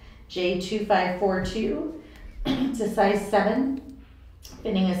cuff, J2542. It's a size 7,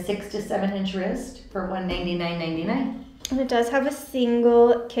 fitting a 6 to 7 inch wrist for $199.99. And it does have a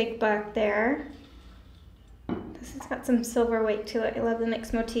single kickback there. This has got some silver weight to it. I love the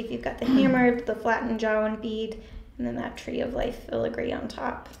mixed motif. You've got the hammered, the flattened Janyl bead, and then that tree of life filigree on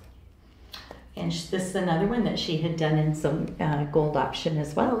top. And this is another one that she had done in some gold option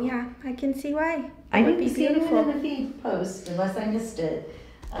as well. Oh yeah, I can see why. I didn't see it in the feed post, unless I missed it,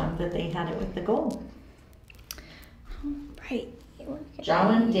 that they had it with the gold. Right.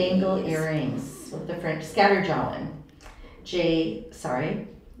 Jawin dangle earrings with the French scatter Jawin.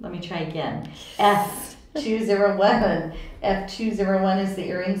 Let me try again. F201. F201 is the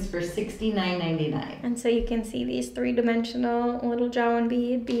earrings for $69.99. And so you can see these 3-dimensional little Jawin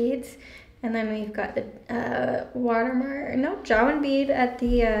beads. And then we've got the Jawin bead at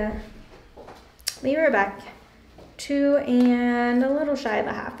the lever back. 2 and a little shy of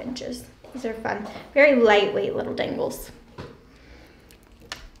 1/2 inches. These are fun. Very lightweight little dangles.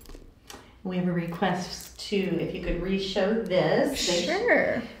 We have a request to, if you could re-show this.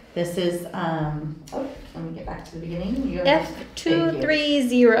 Sure. This is, let me get back to the beginning.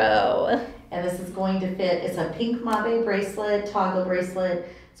 F230. And this is going to fit, it's a pink mauve bracelet, toggle bracelet.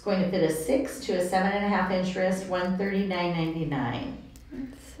 It's going to fit a 6 to a 7.5 inch wrist, $139.99.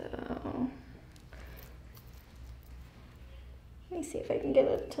 So, let me see if I can get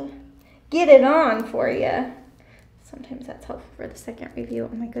it on for you. Sometimes that's helpful for the second review.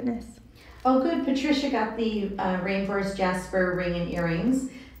 Oh my goodness. Oh good, Patricia got the Rainforest Jasper ring and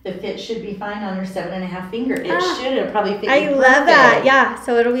earrings. The fit should be fine on her 7.5 finger. It'll probably fit you I love that, yeah.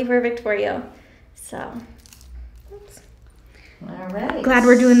 So it'll be perfect for you. So, oops. All right. Glad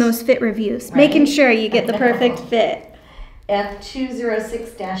we're doing those fit reviews. Right. Making sure you get the perfect fit.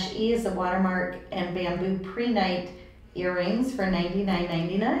 F206-E is a watermark and bamboo pre-night earrings for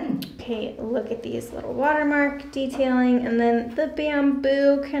 $99.99. Okay, look at these little watermark detailing and then the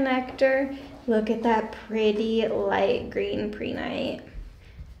bamboo connector. Look at that pretty light green pre-night.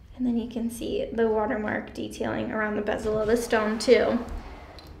 And then you can see the watermark detailing around the bezel of the stone too.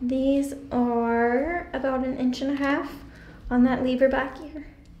 These are about 1.5 inches on that lever back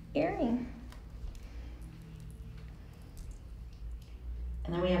earring.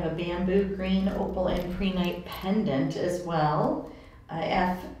 And then we have a bamboo green opal and pre-night pendant as well.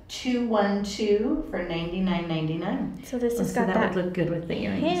 F212 for $99.99. So this has got that would look good with the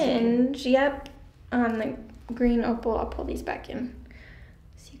earrings. Hinge, yep, on the green opal. I'll pull these back in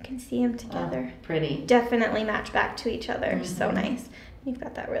so you can see them together. Pretty. Definitely match back to each other. So nice. You've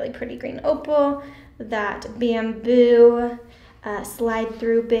got that really pretty green opal, that bamboo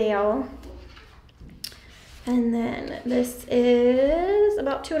slide-through bail. And then this is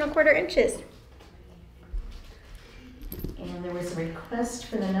about 2¼ inches. And there was a request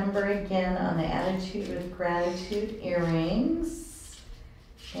for the number again on the Attitude with Gratitude earrings.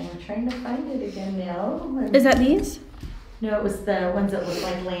 And I'm trying to find it again now. Is that these? No, it was the ones that look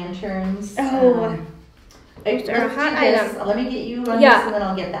like lanterns. Oh. Those are a hot item. Let me get you on this and then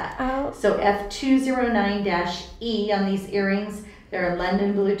I'll get that. Oh. So F209-E on these earrings. They're a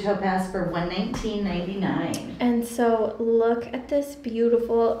London blue topaz for $119.99. And so look at this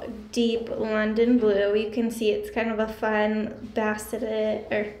beautiful deep London blue. You can see it's kind of a fun faceted.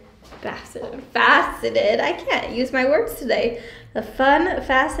 I can't use my words today. A fun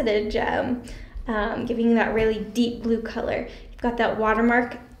faceted gem, giving you that really deep blue color. You've got that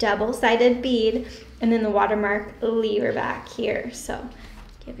watermark double-sided bead, and then the watermark lever back here. So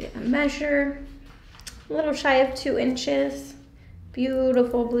give you a measure, a little shy of 2 inches.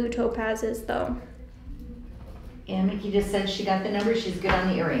 Beautiful blue topazes though. And Mickey just said she got the number. She's good on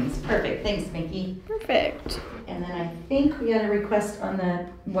the earrings. Perfect. Thanks, Mickey. Perfect. And then I think we got a request on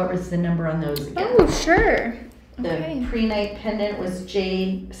what was the number on those again? Oh, sure. The pre-night pendant was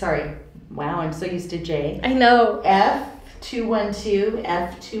wow, I'm so used to J. I know.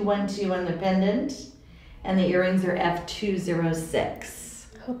 F212 on the pendant. And the earrings are F206.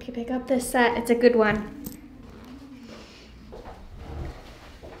 Hope you pick up this set. It's a good one.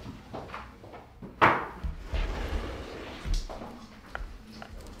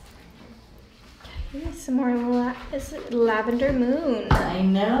 some more is it Lavender Moon. I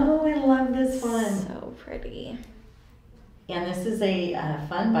know, I love this one. So pretty. And this is a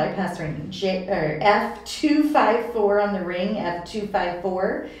fun bypass ring, F254 on the ring,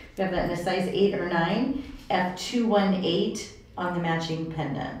 F254. We have that in a size 8 or 9, F218 on the matching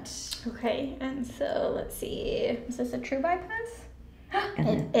pendant. Okay, and so let's see, is this a true bypass?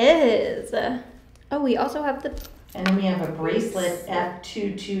 It is. Oh, we also have the... And then we have a bracelet,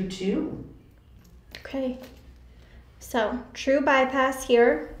 F222. Okay, so true bypass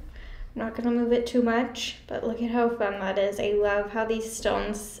here. I'm not gonna move it too much, but look at how fun that is. I love how these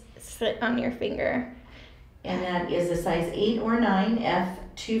stones sit on your finger. And that is a size 8 or 9,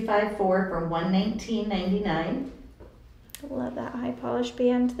 F254 for $119.99. Love that high polish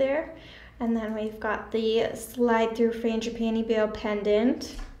band there. And then we've got the slide through frangipani bail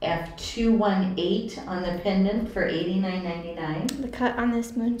pendant. F218 on the pendant for $89.99. The cut on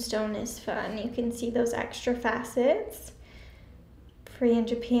this moonstone is fun. You can see those extra facets.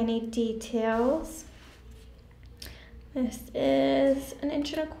 Frangipani details. This is 1.25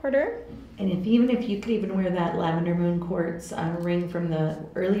 inches. And even if you could even wear that Lavender Moon quartz ring from the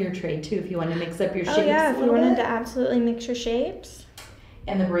earlier tray too, if you want to mix up your shapes. Oh yeah, if you wanted to absolutely mix your shapes.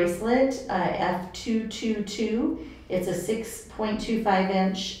 And the bracelet, F222, it's a 6.25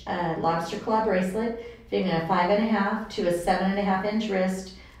 inch lobster claw bracelet, fitting a 5.5 to a 7.5 inch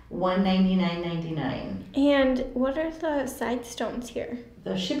wrist, $199.99. And what are the side stones here?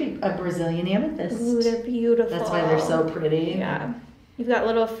 Those should be a Brazilian amethyst. Ooh, they're beautiful. That's why they're so pretty. Yeah. You've got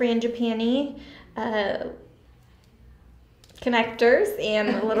little frangipani connectors and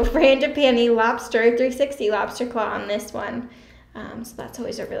a little frangipani lobster 360 lobster claw on this one. So that's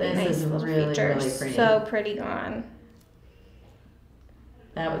always a really nice little feature. Really pretty. So pretty on.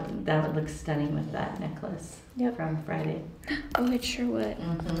 That would look stunning with that necklace from Friday. Oh, it sure would.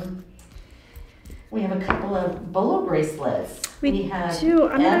 Mm-hmm. We have a couple of bolo bracelets. We have two.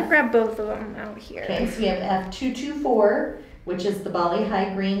 I'm going to grab both of them out here. Okay, so we have F224, which is the Bali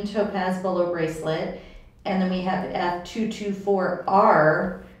High Green Topaz Bolo bracelet. And then we have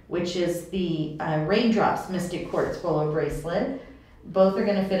F224R, which is the Raindrops Mystic Quartz Bolo bracelet. Both are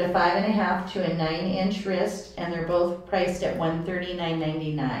going to fit a 5.5 to a 9 inch wrist, and they're both priced at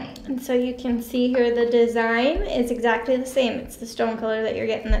 $139.99. And so you can see here the design is exactly the same. It's the stone color that you're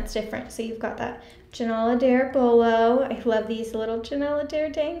getting that's different. So you've got that Janyl Adair bolo. I love these little Janyl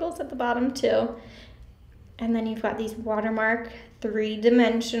Adair dangles at the bottom too. And then you've got these watermark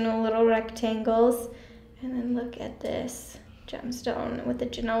 3-dimensional little rectangles. And then look at this gemstone with the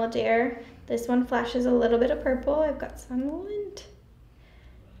Janyl Adair. This one flashes a little bit of purple. I've got sunlight.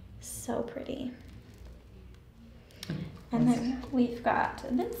 So pretty. And then we've got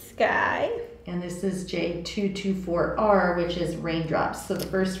this guy. And this is J224R, which is Raindrops. So the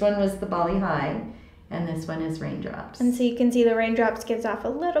first one was the Bali High, and this one is Raindrops. And so you can see the Raindrops gives off a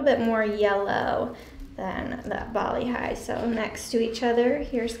little bit more yellow than that Bali High. So next to each other,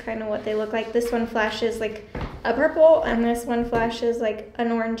 here's kind of what they look like. This one flashes like a purple, and this one flashes like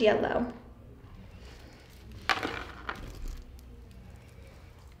an orange yellow.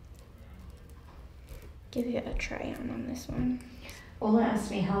 Give you a try on this one. Ola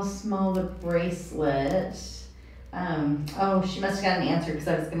asked me how small the bracelet. Oh, she must have got an answer because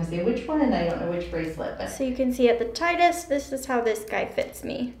I was going to say which one, and I don't know which bracelet. But so you can see at the tightest, this is how this guy fits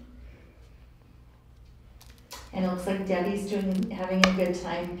me. And it looks like Debbie's having a good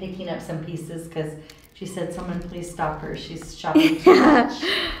time picking up some pieces because she said, "Someone please stop her. She's shopping too much."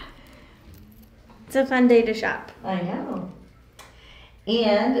 It's a fun day to shop. I know.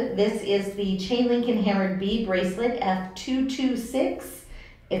 And this is the chain link and hammered bead bracelet, F226.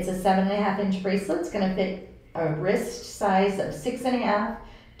 It's a 7.5 inch bracelet. It's going to fit a wrist size of 6.5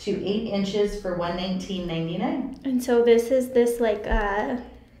 to 8 inches for $119.99. And so this is this like, I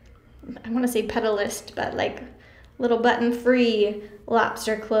want to say pedalist, but like little button-free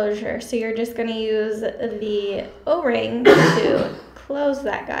lobster closure. So you're just going to use the O-ring to close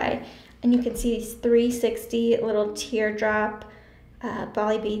that guy. And you can see these 360 little teardrop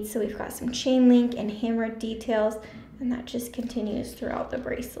Bali beads. So we've got some chain link and hammered details, and that just continues throughout the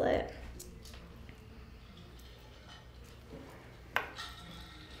bracelet.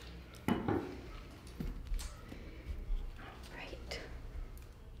 Right.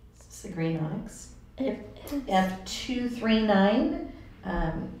 Is this a green onyx? It is. F239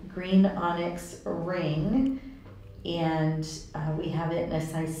 green onyx ring, and we have it in a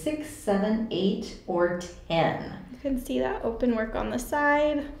size 6, 7, 8, or 10. You can see that open work on the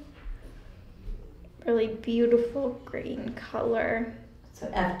side. Really beautiful green color. So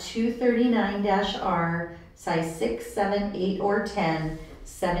F239-R, size 6, 7, 8, or 10,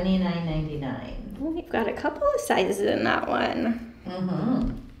 $79.99. we've got a couple of sizes in that one.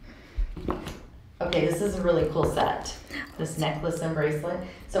 Okay, this is a really cool set, this necklace and bracelet.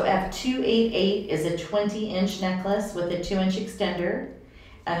 So F288 is a 20-inch necklace with a 2-inch extender.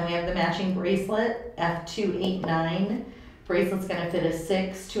 And we have the matching bracelet, F289. Bracelet's gonna fit a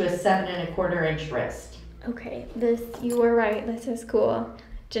 6 to a 7¼ inch wrist. Okay, this, you were right, this is cool.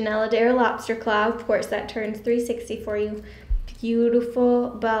 Janyl lobster claw, of course that turns 360 for you. Beautiful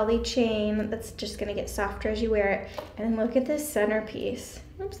Bali chain that's just gonna get softer as you wear it. And then look at this centerpiece.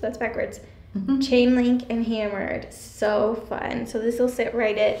 Oops, that's backwards. Chain link and hammered, so fun. So this will sit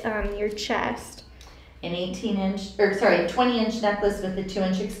right at your chest. An 20-inch necklace with a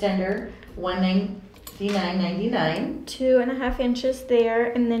 2-inch extender, $199.99. 2.5 inches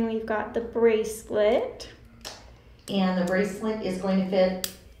there, and then we've got the bracelet. And the bracelet is going to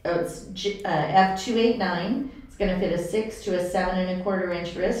fit, it's F289. It's going to fit a 6 to a 7¼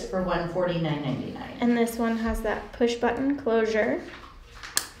 inch wrist for $149.99. And this one has that push button closure.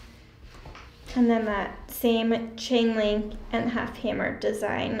 And then that same chain link and half hammer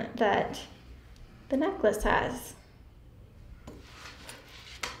design that the necklace has.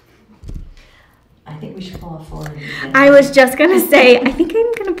 I think we should pull a 4 of these. I was just going to say, I think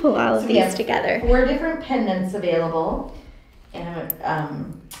I'm going to pull all of these together. 4 different pendants available. And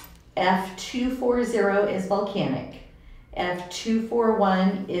F240 is volcanic.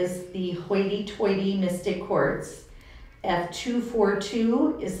 F241 is the hoity-toity mystic quartz.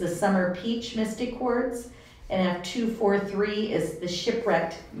 F242 is the summer peach mystic quartz. And F243 is the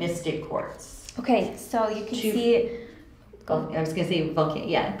shipwrecked mystic quartz. Okay, so you can see. I was going to say volcanic.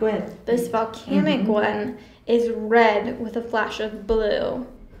 Yeah, go ahead. This volcanic one is red with a flash of blue.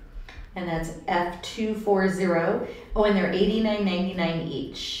 And that's F240. Oh, and they're $89.99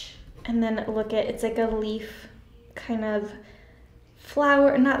 each. And then look at, it's like a leaf kind of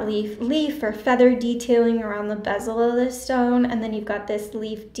flower, not leaf or feather detailing around the bezel of the stone. And then you've got this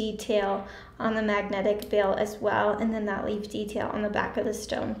leaf detail on the magnetic veil as well. And then that leaf detail on the back of the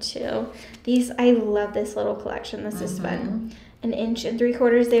stone too. These, I love this little collection. This is fun. 1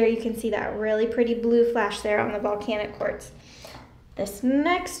 3/4 inches there. You can see that really pretty blue flash there on the volcanic quartz. This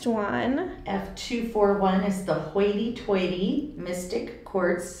next one. F241 is the hoity-toity mystic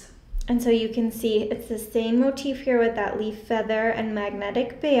quartz. And so you can see it's the same motif here with that leaf feather and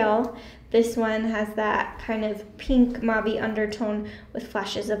magnetic veil. This one has that kind of pink mauve undertone with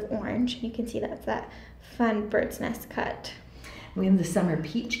flashes of orange. You can see that's that fun bird's nest cut. We have the summer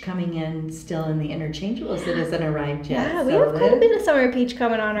peach coming in still in the interchangeables. It hasn't arrived yet. Yeah, we have quite a bit of summer peach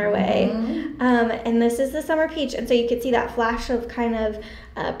coming on our way. And this is the summer peach. And so you can see that flash of kind of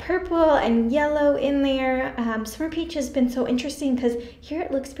purple and yellow in there. Summer peach has been so interesting because here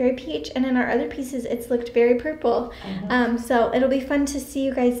it looks very peach. And in our other pieces, it's looked very purple. So it'll be fun to see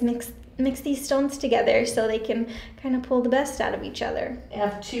you guys mix these stones together so they can kind of pull the best out of each other.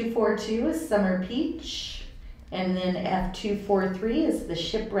 F242 is summer peach. And then F243 is the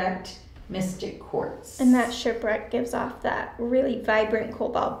shipwrecked mystic quartz. And that shipwreck gives off that really vibrant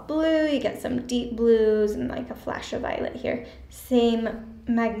cobalt blue. You get some deep blues and like a flash of violet here. Same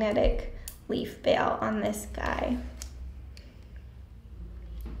magnetic leaf veil on this guy.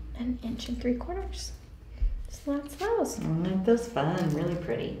 1 3/4 inches. So that's those. Aren't those fun? Really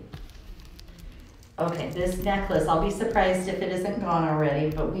pretty. Okay, this necklace, I'll be surprised if it isn't gone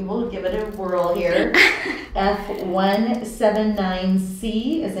already, but we will give it a whirl here.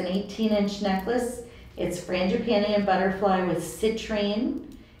 F179C is an 18-inch necklace. It's frangipani and butterfly with citrine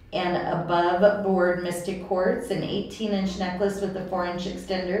and above board mystic quartz, an 18-inch necklace with a 4-inch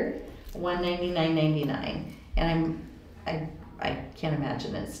extender, $199.99. And I can't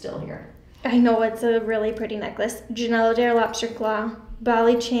imagine it's still here. I know, it's a really pretty necklace. Janyl lobster claw,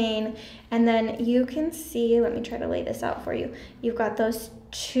 Bali chain, and then you can see, let me try to lay this out for you. You've got those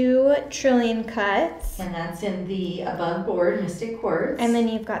 2 trillion cuts. And that's in the above board mystic quartz. And then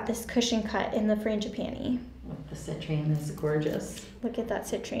you've got this cushion cut in the frangipani. The citrine is gorgeous. Look at that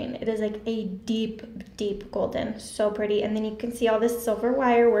citrine. It is like a deep, deep golden. So pretty. And then you can see all this silver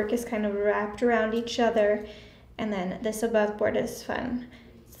wire work is kind of wrapped around each other. And then this above board is fun.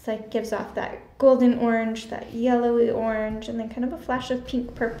 It's like gives off that golden orange, that yellowy orange, and then kind of a flash of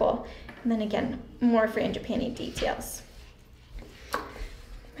pink purple. And then again, more frangipani details.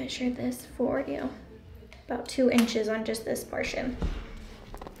 Measure this for you. About 2 inches on just this portion.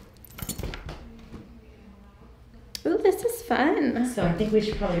 Ooh, this is fun. So I think we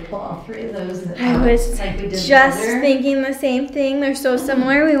should probably pull all 3 of those. I was just thinking the same thing. They're so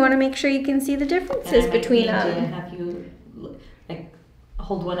similar. We want to make sure you can see the differences between them. To have you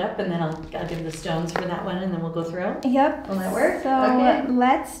hold one up and then I'll give the stones for that one and then we'll go through. Yep. Will that work? So okay.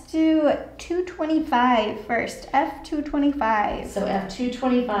 Let's do 225 first. F225. So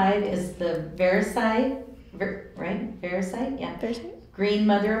F225 is the Versailles, right? Versailles, yeah. Versailles. Green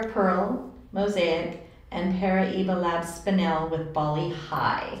Mother of Pearl, Mosaic, and Paraiba Lab Spinel with Bali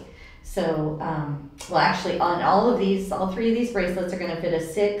High. So, well, actually, on all three of these bracelets are going to fit a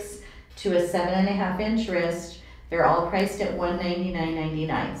 6 to a 7.5 inch wrist. They're all priced at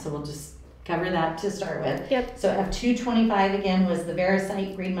 $199.99. So we'll just cover that to start with. Yep. So F225 again was the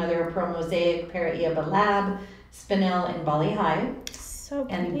Versailles, Green Mother of Pearl, Mosaic, Paraiba Lab, Spinel, and Bali High. So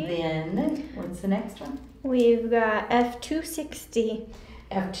pretty. And then, what's the next one? We've got F260.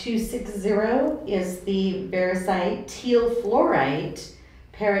 F260 is the Versailles Teal Fluorite,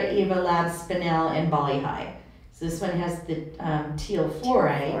 Paraiba Lab Spinel, and Bali High. So this one has the teal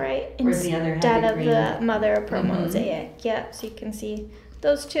fluorite, whereas the other instead has of the green. the Mother of Pearl Mosaic. Yep, so you can see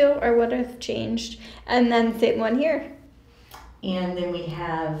those two are what have changed. And then same one here. And then we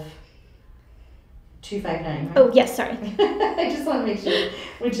have 259, right? Oh, yes, sorry. I just want to make sure,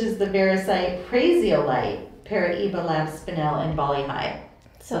 which is the Versailles Praesiolite, Paraiba Lab Spinel, and Bali High.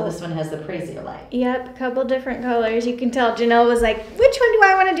 So this one has the Praesiolite. Yep, a couple different colors. You can tell Janyl was like, which one do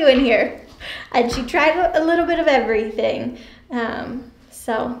I want to do in here? And she tried a little bit of everything.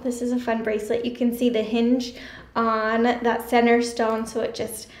 So this is a fun bracelet. You can see the hinge on that center stone, so it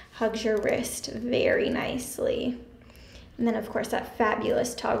just hugs your wrist very nicely. And then, of course, that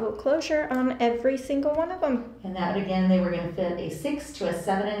fabulous toggle closure on every single one of them. And that, again, they were going to fit a 6 to a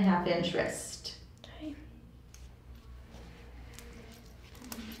 7.5 inch wrist. Okay.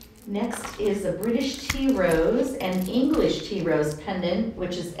 Next is a British tea rose and English tea rose pendant,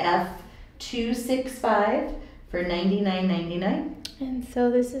 which is F265 for $99.99. And so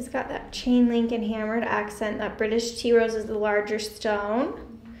this has got that chain link and hammered accent. That British tea rose is the larger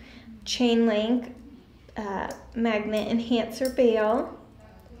stone. Chain link, magnet enhancer bail.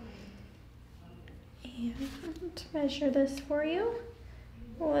 And measure this for you.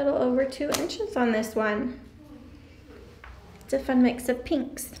 A little over 2 inches on this one. It's a fun mix of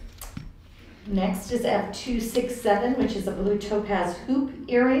pinks. Next is F267, which is a blue topaz hoop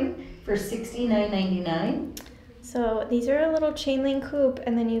earring for $69.99. So these are a little chain link hoop,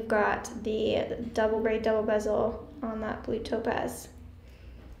 and then you've got the double braid, double bezel on that blue topaz.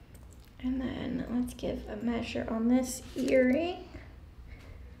 And then let's give a measure on this earring.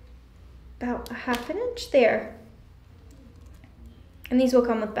 About a 1/2 inch there. And these will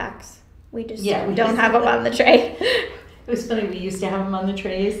come with backs. We just don't have them on the tray. It was funny, we used to have them on the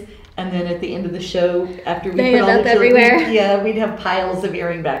trays, and then at the end of the show, after we They put all end the up everywhere. we'd have piles of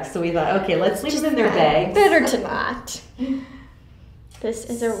earring backs. So we thought, okay, let's leave them in their bags. Better to not. This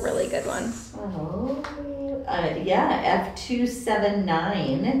is a really good one. So,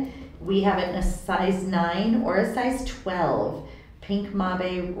 F279. We have it in a size 9 or a size 12. Pink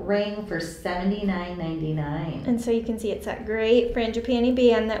Mabe ring for $79.99. And so you can see it's that great frangipani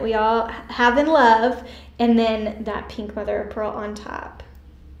band that we all have and love, and then that pink mother of pearl on top.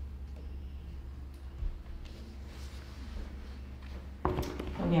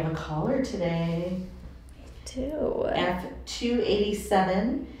 And we have a collar today. Too.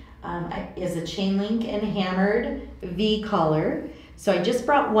 F287 is a chain link and hammered V collar. So I just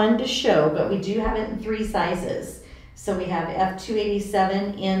brought one to show, but we do have it in 3 sizes. So we have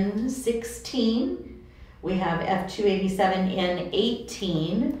F287 in 16, we have F287 in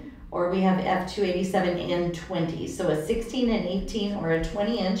 18, or we have F287 in 20. So a 16 and 18 or a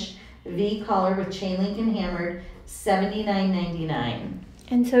 20 inch V collar with chain link and hammered, $79.99.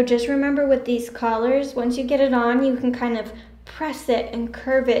 And so just remember with these collars, once you get it on, you can kind of press it and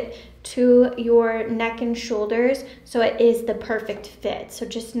curve it to your neck and shoulders so it is the perfect fit. So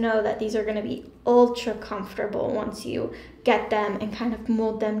just know that these are going to be ultra comfortable once you get them and kind of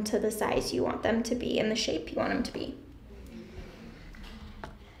mold them to the size you want them to be and the shape you want them to be.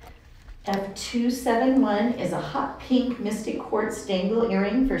 F271 is a hot pink Mystic Quartz dangle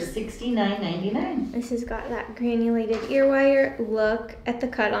earring for $69.99. This has got that granulated ear wire. Look at the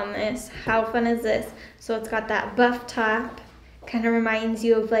cut on this. How fun is this? So it's got that buff top. Kind of reminds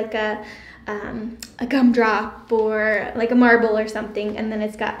you of like a gumdrop or like a marble or something, and then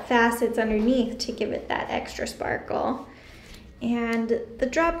it's got facets underneath to give it that extra sparkle. And the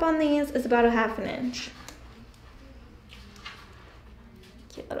drop on these is about a 1/2 inch.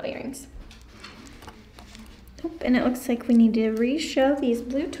 Cute little earrings. Oh, and it looks like we need to re-show these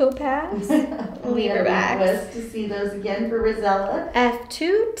blue topaz lever backs. To see those again for Rosella.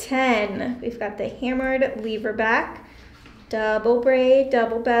 F210. We've got the hammered lever back. Double braid,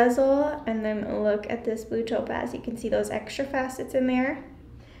 double bezel, and then look at this blue topaz. You can see those extra facets in there.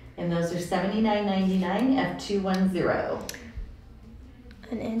 And those are $79.99, F210.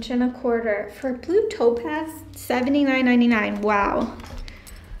 An inch and a quarter. For blue topaz, $79.99. Wow.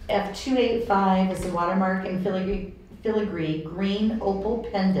 F285 is a watermark and filigree green opal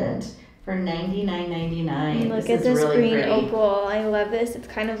pendant for $99.99. Look at this really green opal. I love this. It's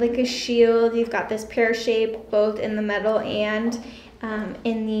kind of like a shield. You've got this pear shape both in the metal and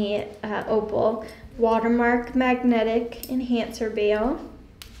in the opal. Watermark magnetic enhancer bail.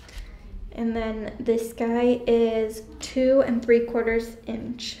 And then this guy is 2 3/4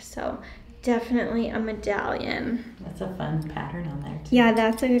 inch. So definitely a medallion. That's a fun pattern on there too. Yeah,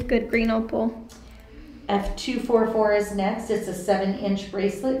 that's a good green opal. F244 is next. It's a 7-inch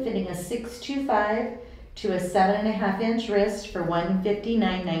bracelet fitting a 625 to a 7.5-inch wrist for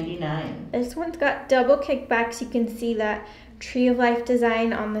 $159.99. This one's got double kickbacks. You can see that Tree of Life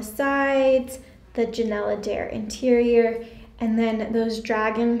design on the sides, the Janyl interior, and then those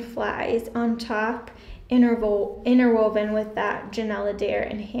dragonflies on top, interwoven with that Janyl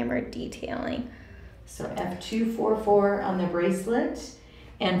and hammered detailing. So F244 on the bracelet,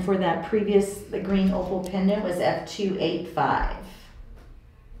 and for that previous, the green opal pendant was F285.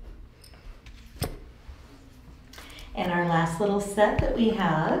 And our last little set that we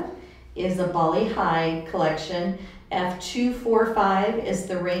have is a Bali High collection. F245 is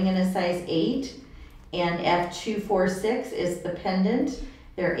the ring in a size 8, and F246 is the pendant.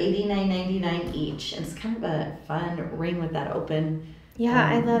 They're $89.99 each. And it's kind of a fun ring with that open. Yeah,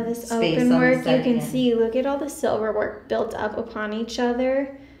 I love this open work. You can see, look at all the silver work built up upon each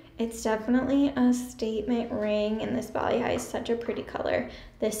other. It's definitely a statement ring, and this Bali High is such a pretty color.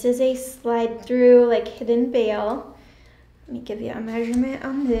 This is a slide through, like hidden bail. Let me give you a measurement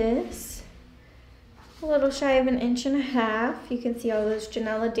on this. A little shy of 1.5 inches. You can see all those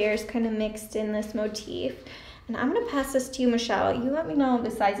Janyl kind of mixed in this motif. And I'm going to pass this to you, Michelle. You let me know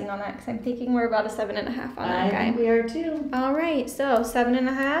the sizing on that, because I'm thinking we're about a 7.5 on that guy. I think we are too. All right, so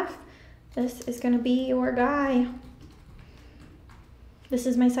 7.5. This is going to be your guy. This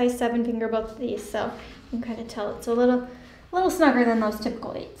is my size 7 finger, both of these, so you can kind of tell it's a little snugger than those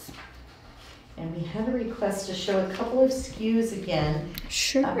typical 8s. And we had a request to show a couple of SKUs again.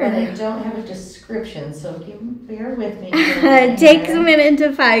 Sure. But I don't have a description, so bear with me. It takes a minute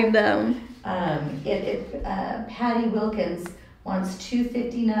to find them. Patty Wilkins wants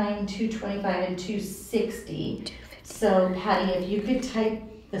 $259, $225, and $260. So Patty, if you could type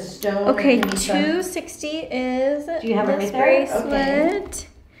the stone. Okay, $260 is do you have this it right there? bracelet.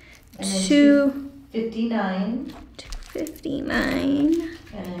 And then $259. $259.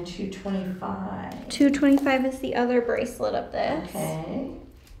 And then $225. $225 is the other bracelet of this. Okay.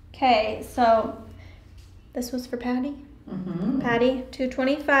 Okay, so this was for Patty. Mm-hmm. Patty,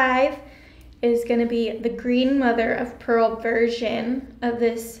 $225 is going to be the green mother of pearl version of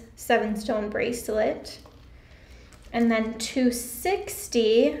this 7-stone bracelet. And then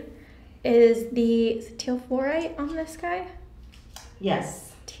 $260 is the teal fluorite on this guy?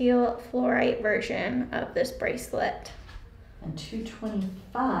 Yes. Teal fluorite version of this bracelet. And $225,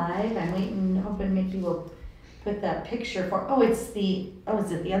 I'm waiting, hoping maybe we'll put that picture for, is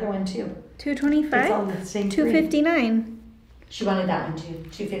it the other one too? $225? It's all the same $259. She wanted that one too.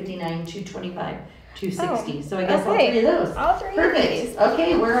 $259, $225, $260. So I guess okay. all 3 of those. All 3 Perfect. of these.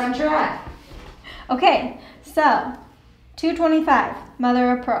 Okay, we're on track. Okay, so $225,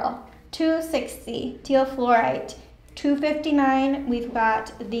 mother of pearl. $260, teal fluorite. $259, we've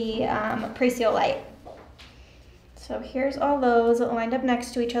got the preciolite. So here's all those lined up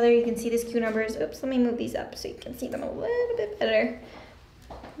next to each other. You can see the SKU numbers. Oops, let me move these up so you can see them a little bit better.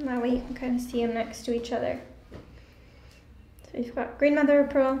 And that way you can kind of see them next to each other. So we've got green mother of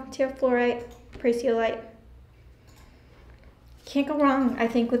pearl, teal fluorite, preciolite. Can't go wrong, I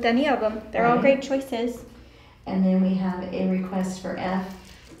think, with any of them. They're all great choices. And then we have a request for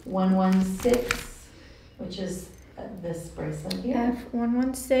F116, which is this bracelet here.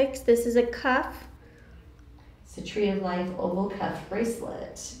 F116, this is a cuff. It's a Tree of Life oval cuff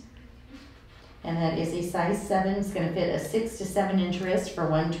bracelet. And that is a size 7. It's going to fit a 6 to 7-inch wrist for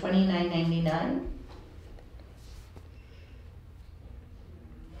 $129.99.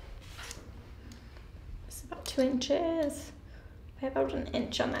 It's about 2 inches. I have about 1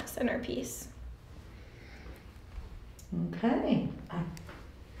 inch on that centerpiece. Okay.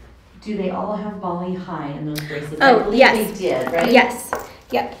 Do they all have Bali High in those bracelets? Oh, I believe yes. they did, right? Yes.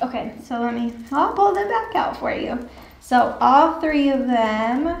 Yep. Okay. So I'll pull them back out for you. So all 3 of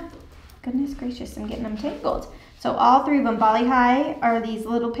them, goodness gracious, I'm getting them tangled. So all 3 of them, Bali High, are these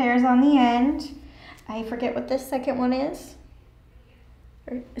little pairs on the end. I forget what this second one is.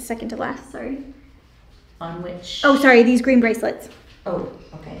 Or second to last, sorry. On which? Oh, sorry, these green bracelets. Oh,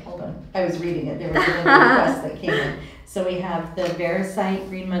 okay, hold on. I was reading it. There was another request that came in. So we have the Verisite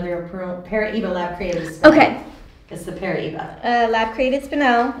Green Mother of Pearl, Paraiba Lab Creative Spinel. Okay. It's the Paraiba. Lab Created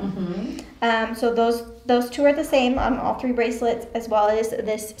Spinel. Mm-hmm. So those two are the same on all three bracelets, as well as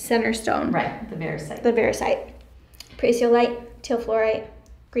this center stone. Right, the Verisite. The Verisite. Prasiolite, teal fluorite,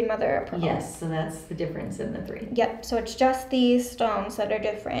 Green Mother of Pearl. Yes, so that's the difference in the three. Yep, so it's just these stones that are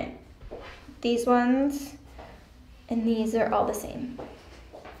different. These ones and these are all the same.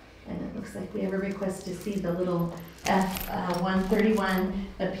 And it looks like we have a request to see the little F131,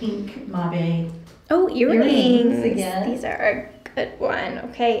 the pink Mabe. Oh, earrings. Again. These are a good one.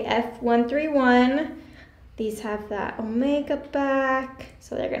 Okay, F131. These have that omega back.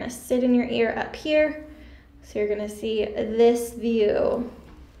 So they're going to sit in your ear up here. So you're going to see this view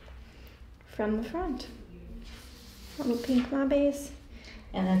from the front. Little pink Mabes.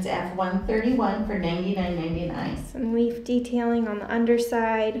 And that's F131 for $99.99. Some leaf detailing on the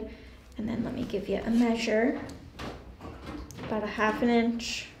underside. And then let me give you a measure. About a 1/2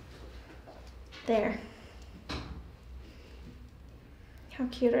 inch. There. How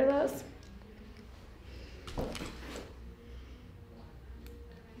cute are those?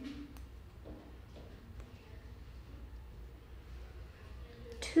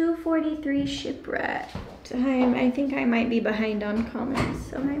 $2.43 shipwrecked. I think I might be behind on comments,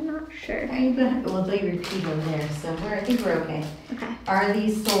 so I'm not sure. Well, they repeat over there, so I think we're okay. Okay. Are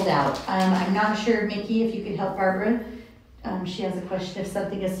these sold out? I'm not sure, Mickey, if you could help Barbara. She has a question if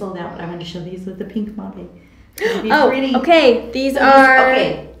something is sold out, but I want to show these with the pink Mabe. Oh, pretty. okay. These are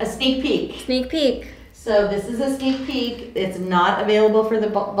a sneak peek. Sneak peek. So this is a sneak peek. It's not available for the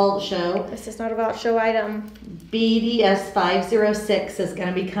vault show. This is not a vault show item. BDS 506 is going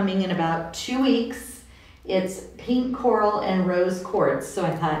to be coming in about 2 weeks. It's pink coral and rose quartz. So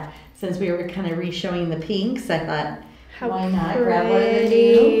I thought, since we were kind of re-showing the pinks, I thought, why not grab one of the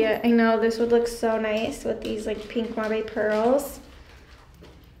new? I know, this would look so nice with these like pink Mabe pearls.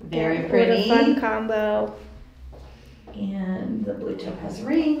 Very pretty. What a fun combo. And the blue topaz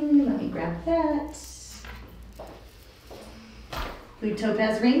ring. Let me grab that. Blue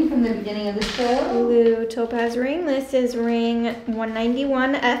topaz ring from the beginning of the show. Blue topaz ring. This is ring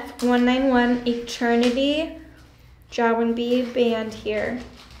 191 F191 Eternity Jawan bead band here.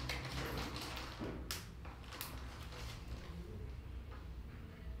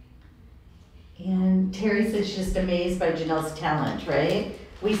 And Terry says she's just amazed by Janelle's talent, right?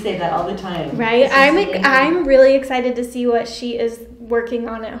 We say that all the time. Right. I'm really excited to see what she is working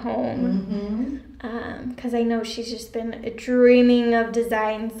on at home. Mm-hmm. Because I know she's just been dreaming of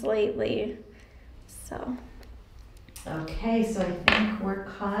designs lately. So. Okay, so I think we're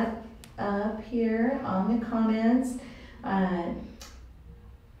caught up here on the comments. I'm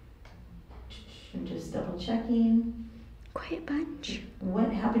just double checking. Quite a bunch. What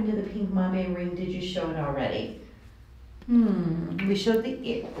happened to the pink Mabe ring? Did you show it already? We showed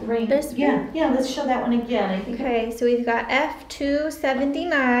the ring. This yeah, let's show that one again. I think. Okay, so we've got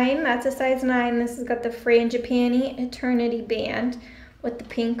F279. That's a size 9. This has got the Frangipani Eternity band with the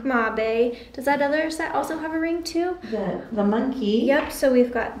pink Mabe. Does that other set also have a ring too? The monkey. Yep, so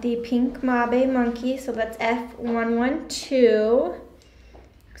we've got the pink Mabe monkey. So that's F112.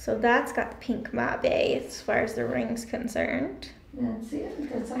 So that's got the pink Mabe as far as the ring's concerned. That's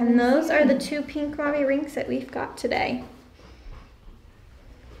it. That's all. And those are the 2 pink Mabe rings that we've got today.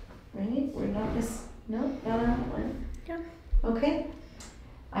 Right? We're not this. No, not on that one. Yeah. Okay.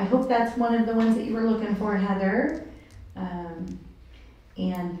 I hope that's one of the ones that you were looking for, Heather.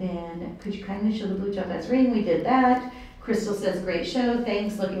 And then, could you kindly show the blue topaz ring? We did that. Crystal says, great show.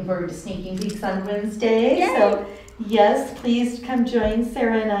 Thanks. Looking forward to sneaking peeks on Wednesday. Yay. So, yes, please come join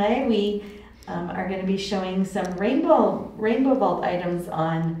Sarah and I. We are going to be showing some rainbow vault items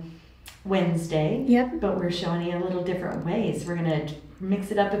on Wednesday. Yep. But we're showing it a little different ways. We're going to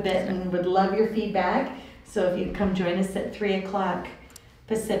mix it up a bit and would love your feedback. So if you'd come join us at 3 o'clock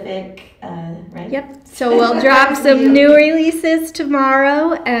Pacific, right? Yep. So we'll drop some new releases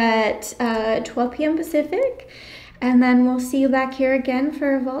tomorrow at 12 p.m. Pacific. And then we'll see you back here again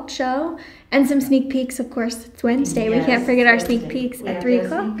for a vault show. And some sneak peeks, of course. It's Wednesday. Yes, we can't forget our Wednesday. sneak peeks We at have 3 those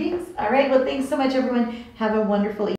o'clock. sneak peeks. All right. Well, thanks so much, everyone. Have a wonderful evening.